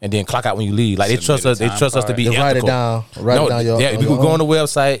in and then clock out when you leave. Like they trust us. They trust us to be They write it ethical. down. Write it down. Yeah, we could go on the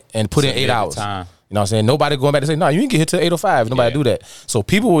website and put in 8 hours. Time. You know what I'm saying? Nobody going back to say, no, you didn't get here till 8:05. Nobody do that. So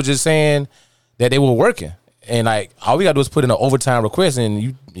people were just saying that they were working. And like all we gotta do is put in an overtime request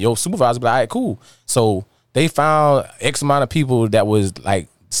and your supervisor be like, all right, cool. So they found X amount of people that was like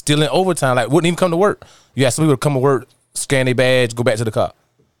still in overtime, like wouldn't even come to work. You had some people to come to work, scan their badge, go back to the car.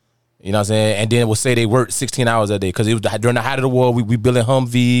 You know what I'm saying? And then we'll say they worked 16 hours a day because it was during the height of the war. We building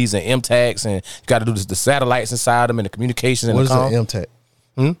Humvees and MTACs and you got to do the satellites inside them and the communications and What the is an MTAC?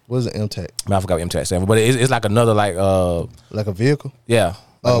 What is an MTAC? I forgot what MTAC stands for, but it's like another like Like a vehicle? yeah.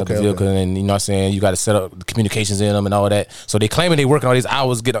 Like Oh, okay, another vehicle, and you know what I'm saying? You got to set up the communications in them and all that. So they claiming they working all these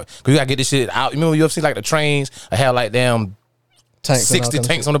hours, because you got to get this shit out. You remember UFC, like the trains, I had like damn Tanks and all 60 kind of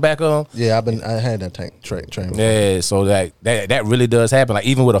tanks shit? on the back of them. Yeah, I had that tank train. Yeah, so that really does happen. Like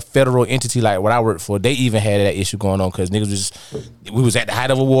even with a federal entity like what I worked for, they even had that issue going on because niggas was we was at the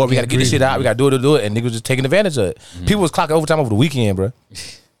height of a war. We got to get this shit out. We got to do it, and niggas was just taking advantage of it. People was clocking overtime over the weekend, bro.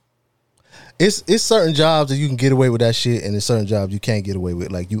 It's certain jobs that you can get away with that shit, and there's certain jobs you can't get away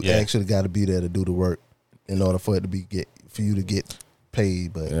with. Like you actually got to be there to do the work in order for it to for you to get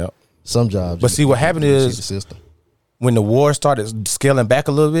paid. But Yeah. some jobs. But see, what happened you see is the system. when the war started scaling back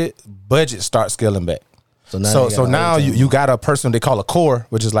a little bit, budgets start scaling back. So now, So now you got a person they call a core,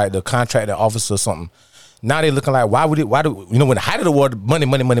 which is like the contracting officer or something. Now they looking like why do you know when the height of the war, money,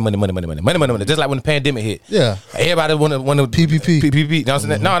 just like when the pandemic hit. Yeah. Everybody want to PPP. You know what I'm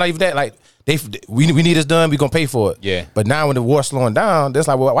saying? No, not even that. Like we need this done, we gonna pay for it. Yeah. But now when the war's slowing down, that's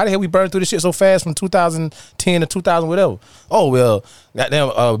like, well, why the hell we burned through this shit so fast from 2010 to 2000 whatever? Oh well,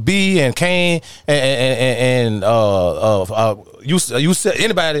 goddamn B and Kane and you said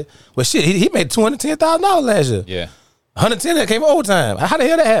anybody. Well shit, he made $210,000 last year. Yeah. 110 that came overtime. How the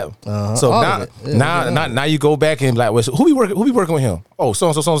hell that happened? So all now, of it. Yeah, now you go back and be like, well, so who we working with him? Oh, so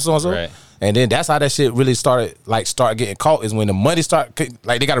and so. Right. And then that's how that shit really start getting caught is when the money start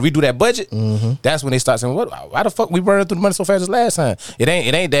like they got to redo that budget. That's when they start saying, why the fuck we burning through the money so fast as last time? It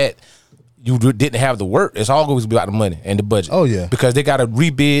ain't that you didn't have the work. It's all going to be about the money and the budget. Oh, yeah. Because they got to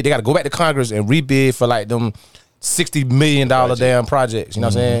rebid. They got to go back to Congress and rebid for like them $60 million damn projects. You know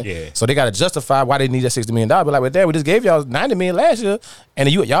what I'm saying? Yeah. So they got to justify why they need that $60 million. But like, well, Dad, we just gave y'all $90 million last year, and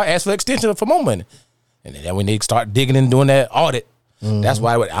then y'all asked for extension for more money. And then when they start digging and doing that audit, that's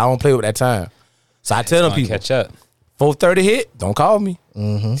why I don't play with that time. So I tell them people, Catch up. 4:30 hit, don't call me,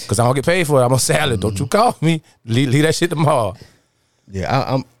 because I don't get paid for it. I'm on salary. Don't you call me. Leave that shit tomorrow.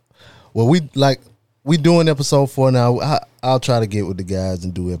 Yeah, well, we doing episode 4 now. I'll try to get with the guys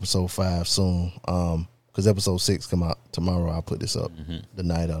and do episode 5 soon. Because episode 6 come out tomorrow. I'll put this up the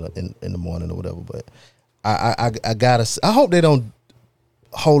night or in the morning or whatever. But I gotta. I hope they don't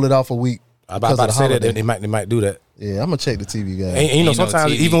hold it off a week. I'm about to say that they might do that. Yeah, I'm gonna check the TV guys. And you know, You know,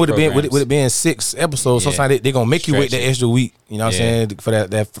 sometimes TV even with programs. it being 6 episodes, Yeah. sometimes they gonna make you wait Stretch that it. extra week. You know what I'm Yeah. saying, for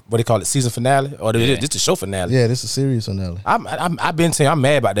that what they call it, season finale or just the show finale. Yeah, this is serious finale. I've been saying I'm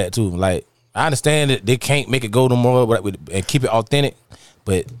mad about that too. Like I understand that they can't make it go no more and keep it authentic,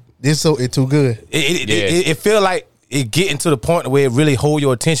 but It's too good. it feel like it getting to the point where it really hold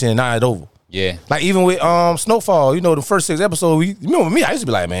your attention and now it's over. Yeah. Like even with Snowfall, you know, the first 6 episodes, you remember me, I used to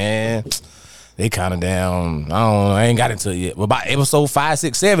be like, man, they kind of down. I don't know, I ain't got into it yet. But by episode 5,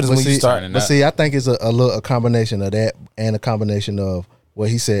 6, 7 is when you start. turning But up. see, I think it's a combination of that and a combination of what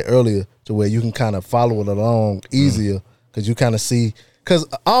he said earlier, to where you can kind of follow it along easier because you kind of see. Because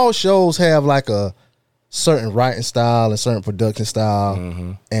all shows have like a certain writing style and certain production style,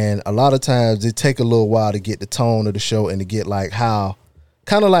 and a lot of times it take a little while to get the tone of the show and to get like how,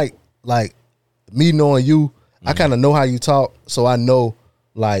 kind of like me knowing you, I kind of know how you talk, so I know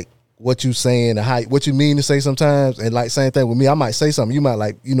like what you saying and what you mean to say sometimes. And like same thing with me, I might say something, you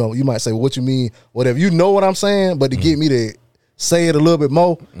might you might say, well, what you mean, whatever, you know what I'm saying, but to get me to say it a little bit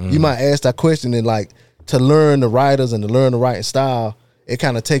more, you might ask that question, and like to learn the writers and to learn the writing style, it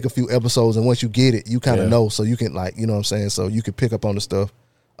kind of take a few episodes, and once you get it, you kind of know, so you can like, you know what I'm saying, so you can pick up on the stuff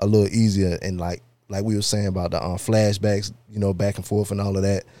a little easier. And like we were saying about the flashbacks, you know, back and forth and all of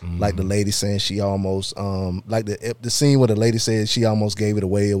that, like the lady saying she almost like the scene where the lady said she almost gave it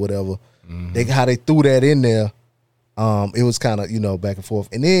away or whatever, how they threw that in there, it was kind of, you know, back and forth.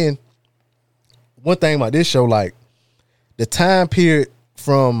 And then one thing about this show, like the time period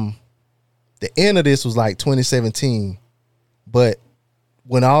from the end of this was like 2017, but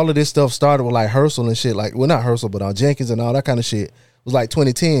when all of this stuff started with like Herschel and shit, like, well, not Herschel, but Jenkins and all that kind of shit, was like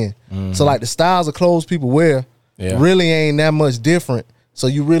 2010. So like the styles of clothes people wear really ain't that much different. So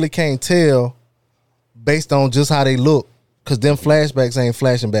you really can't tell based on just how they look, because them flashbacks ain't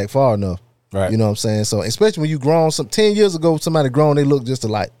flashing back far enough. Right. You know what I'm saying? So especially when you grown, 10 years ago, somebody grown, they look just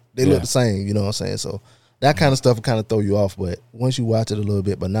alike. They look the same. You know what I'm saying? So that kind of stuff will kind of throw you off. But once you watch it a little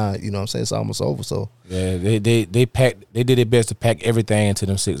bit, but now, you know what I'm saying, it's almost over. So yeah, they did their best to pack everything into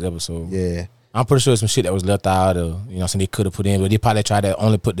them 6 episodes. yeah. I'm pretty sure some shit that was left out, or you know what I'm saying, they could have put in, but they probably tried to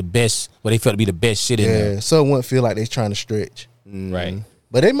only put the best, what they felt to be the best shit in there. Yeah, so it wouldn't feel like they're trying to stretch. Right.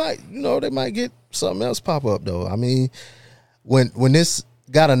 But they might, they might get something else pop up though. I mean, when this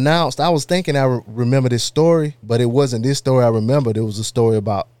got announced, I was thinking I remember this story, but it wasn't this story I remembered. It was a story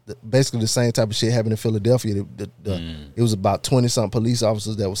about basically the same type of shit happened in Philadelphia. It was about 20-something police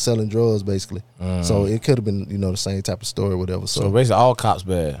officers that were selling drugs, basically. So it could have been, the same type of story or whatever. So basically all cops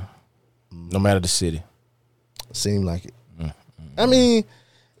bad, no matter the city. Seemed like it. I mean,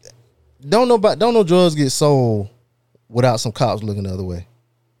 don't no drugs get sold without some cops looking the other way.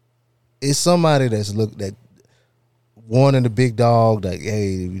 It's somebody that warning the big dog, like,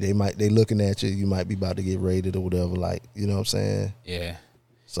 hey, they looking at you, you might be about to get raided or whatever, like, you know what I'm saying? Yeah.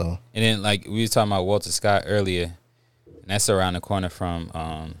 So and then like we was talking about Walter Scott earlier, and that's around the corner from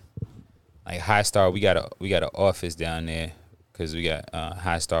like High Star. We got an office down there because we got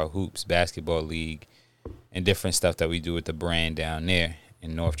High Star Hoops basketball league and different stuff that we do with the brand down there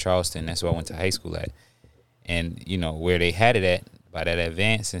in North Charleston. That's where I went to high school at, and where they had it at by that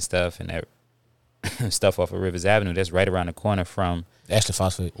Advance and stuff and that stuff off of Rivers Avenue. That's right around the corner from Ashley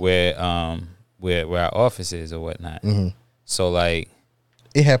Phosphate, where our office is or whatnot. So like.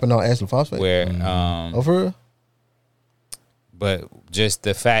 It happened on Ashley Phosphate. Where oh, for real? But just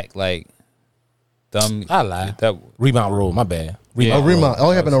the fact, like, I lie. That Remount Road, my bad. Remount. Remount.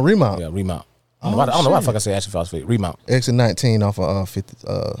 Oh, it happened on Remount. Yeah, Remount. I don't know why the fuck I say Ashley Phosphate. Remount. Exit 19 off of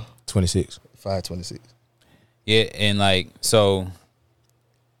 26. 526. Yeah, and like so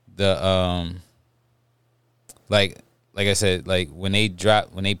the like I said, like when they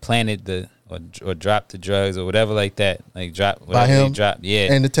planted the or dropped the drugs or whatever like that, like drop by him, they dropped,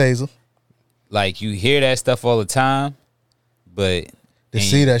 yeah, and the taser. Like you hear that stuff all the time, but to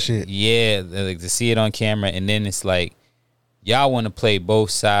see that shit, yeah, like to see it on camera, and then it's like y'all want to play both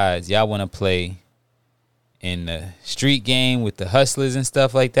sides. Y'all want to play in the street game with the hustlers and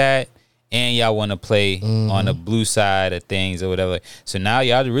stuff like that, and y'all want to play on the blue side of things or whatever. So now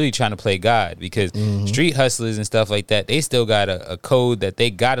y'all really trying to play God, because street hustlers and stuff like that, they still got a code that they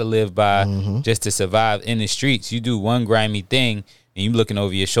got to live by just to survive in the streets. You do one grimy thing and you looking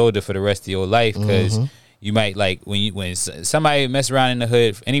over your shoulder for the rest of your life, because you might, like, when somebody mess around in the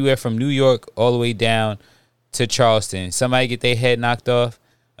hood, anywhere from New York all the way down to Charleston, somebody get their head knocked off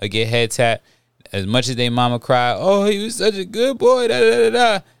or get head tapped, as much as their mama cry, oh, he was such a good boy, da da da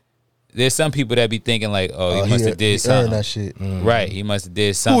da. There's some people that be thinking like, oh, he must have did something. That shit. Right, he must have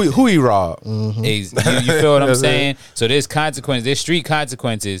did something. Who he robbed? You feel what I'm saying? So there's consequences, there's street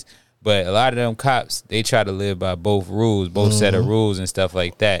consequences, but a lot of them cops, they try to live by both rules, both set of rules and stuff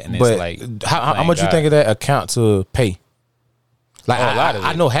like that. And but it's like, how much you think of that account to pay? Like, a lot of it.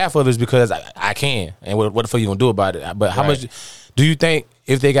 I know half of it is because I can, and what the fuck you gonna do about it? But how much do you think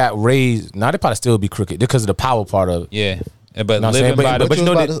if they got raised? Now they probably still be crooked because of the power part of it. Yeah. But know living by what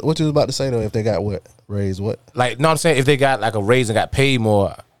you was about to say though, if they got what raised what? Like, no, I'm saying if they got like a raise and got paid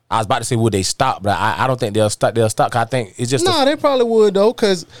more, I was about to say would they stop, but I don't think they'll stop. They'll stop. 'Cause I think it's just they probably would though,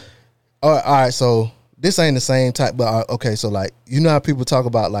 because all right, so this ain't the same type, but okay, so like, how people talk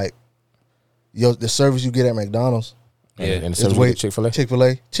about like the service you get at McDonald's, and the service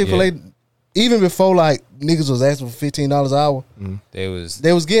Chick-fil-A, even before like niggas was asking for $15 an hour, they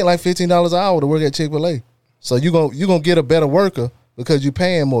was getting like $15 an hour to work at Chick-fil-A. So you gonna get a better worker because you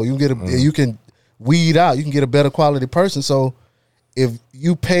paying more. You can get you can weed out. You can get a better quality person. So if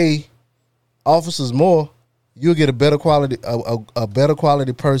you pay officers more, you'll get a better quality a better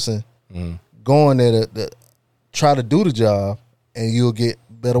quality person going there to try to do the job, and you'll get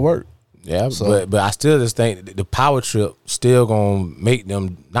better work. Yeah, so, but I still just think the power trip still gonna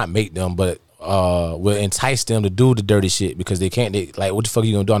will entice them to do the dirty shit, because they can't. Like, what the fuck are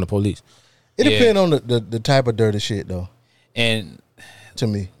you gonna do on the police? It depends on the type of dirty shit though. And to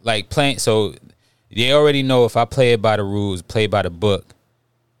me, like playing, so they already know if I play it by the rules, play by the book,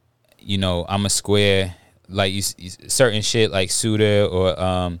 I'm a square. Like you certain shit like Suda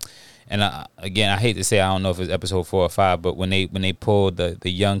or and again, I hate to say, I don't know if it's episode 4 or 5, but when they pulled the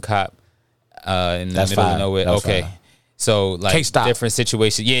young cop in the middle of nowhere, okay. 5. So like K-Stop. Different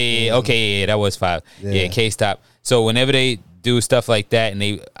situations. Yeah, okay, that was 5. Yeah, K-Stop. So whenever they do stuff like that and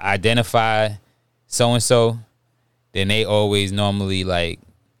they identify so and so, then they always normally like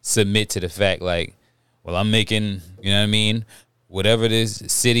submit to the fact like, well, I'm making, you know what I mean, whatever this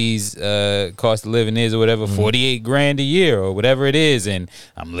city's cost of living is or whatever, 48 grand a year or whatever it is, and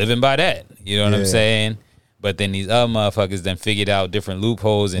I'm living by that. You know what I'm saying? But then these other motherfuckers then figured out different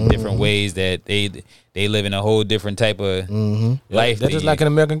loopholes and different ways that they live in a whole different type of life. That's just like an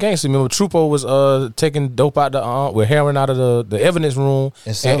American Gangster. Remember, Trupo was taking dope out the with heroin out of the evidence room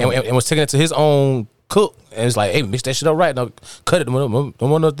and was taking it to his own cook. And it's like, hey, mix that shit up right now, cut it. Don't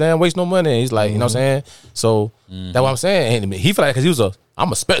want no damn waste no money. And he's like, you know what I'm saying? So that's what I'm saying. And he felt like because he was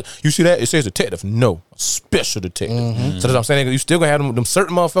I'm a special. You see that? It says detective. No, a special detective. So that's what I'm saying. You still gonna have them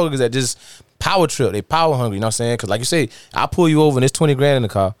certain motherfuckers that just power trip. They power hungry. You know what I'm saying? Because like you say, I pull you over and there's 20 grand in the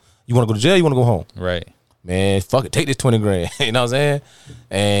car. You want to go to jail? You want to go home? Right. Man, fuck it. Take this 20 grand. You know what I'm saying?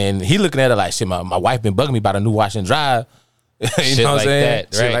 And he looking at it like, shit, my wife been bugging me about a new wash and drive. You Shit know what I'm like saying?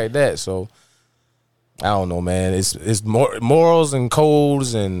 that, Shit right. like that. So I don't know, man. It's more morals and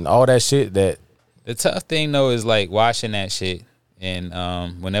codes and all that shit that. The tough thing though is like washing that shit, and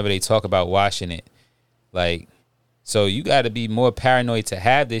whenever they talk about washing it, like, so you got to be more paranoid to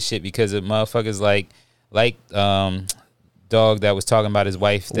have this shit because of motherfuckers like dog that was talking about his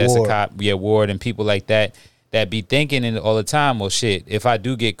wife that's Ward. a cop, Ward, and people like that be thinking it all the time. Well, shit, if I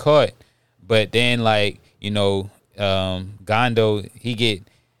do get caught, but then like Gondo, he get.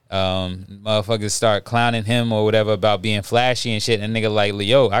 Motherfuckers start clowning him or whatever about being flashy and shit, and nigga like,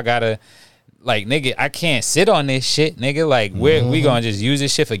 yo, I gotta, like, nigga, I can't sit on this shit, nigga. Like, we gonna just use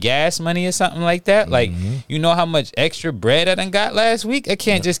this shit for gas money or something like that? Like, you know how much extra bread I done got last week? I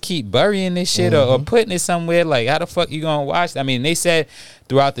can't just keep burying this shit or putting it somewhere. Like, how the fuck you gonna watch? I mean, they said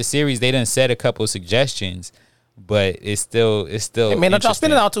throughout the series they done said a couple suggestions, but it's still. Hey, man, don't y'all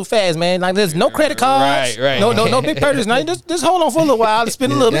spend it all too fast, man. Like, there's no credit cards, Right. no big purchase. Now, just hold on for a little while and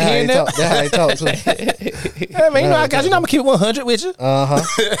spend a little bit here and there. That's how he talk too. Hey, man, you know, I'm gonna keep it 100 with you.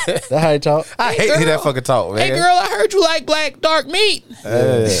 That's how he talk. I hate to hear that fucking talk, man. Hey girl, I heard you like black dark meat.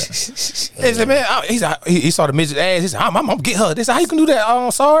 He said, man, he saw the midget ass. He said, I'm gonna get her. They said, how you can do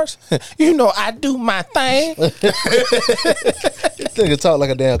that, Sarge? You know, I do my thing. This nigga talk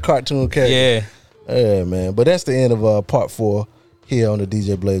like a damn cartoon character. Yeah. Yeah, man. But that's the end of part 4 here on the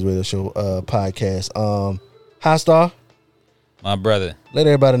DJ Blaze Radio Show podcast. High Star, My brother. let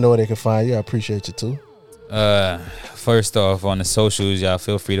everybody know where they can find you. I appreciate you too. First off, on the socials, y'all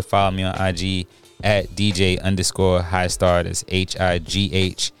feel free to follow me on IG at DJ_Highstar. That's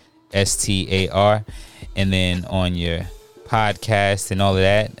HIGHSTAR. And then on your podcast and all of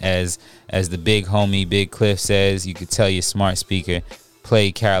that, as the big homie Big Cliff says, you could tell your smart speaker,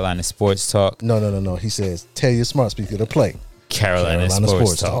 play Carolina Sports Talk. No. He says, tell your smart speaker to play Carolina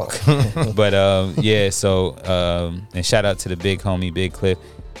Sports Talk. But and shout out to the big homie Big Cliff.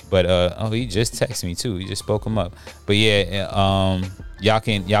 But he just texted me too. He just spoke him up. But yeah, y'all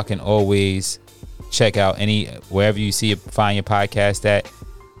can always check out wherever you find your podcast at.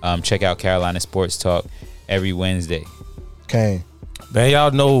 Check out Carolina Sports Talk every Wednesday. Kane. Man,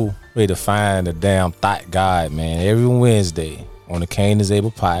 y'all know where to find the damn thought guide, man. Every Wednesday on the Kane is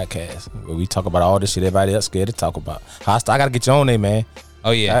Able podcast, where we talk about all this shit everybody else scared to talk about. I gotta get you on there, man.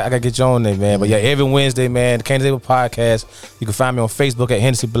 Oh yeah, I gotta get you on there, man. But yeah, every Wednesday, man, the Kane is Able podcast. You can find me on Facebook at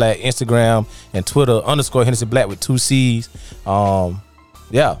Hennessy Black, Instagram and Twitter _Hennessy Black with 2 C's. Yeah.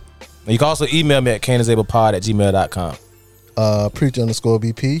 And you can also email me at kaneisablepod@gmail.com.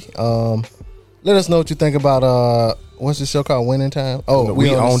 Preach_BP. Let us know what you think about what's the show called? Winning Time. Oh,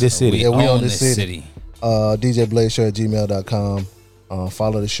 we own this city. Yeah, we own own this city. DJ Blaze Show at gmail.com.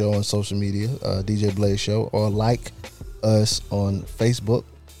 Follow the show on social media, DJ Blaze Show, or like us on Facebook,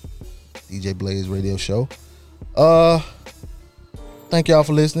 DJ Blaze Radio Show. Thank y'all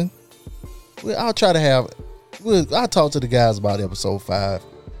for listening. I'll talk to the guys about episode 5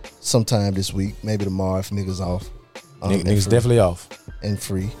 sometime this week, maybe tomorrow if niggas off. Niggas definitely off and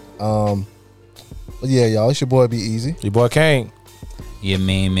free. But yeah, y'all, it's your boy Be Easy. Your boy Kane. Yeah,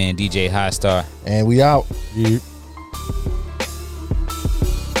 man, DJ High Star. And we out. Yeah.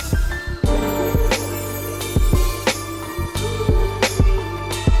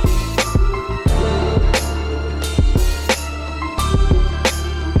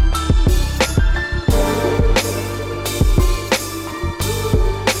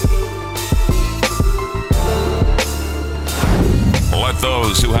 Let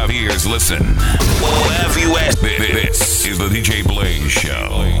those who have ears listen. We'll have you at this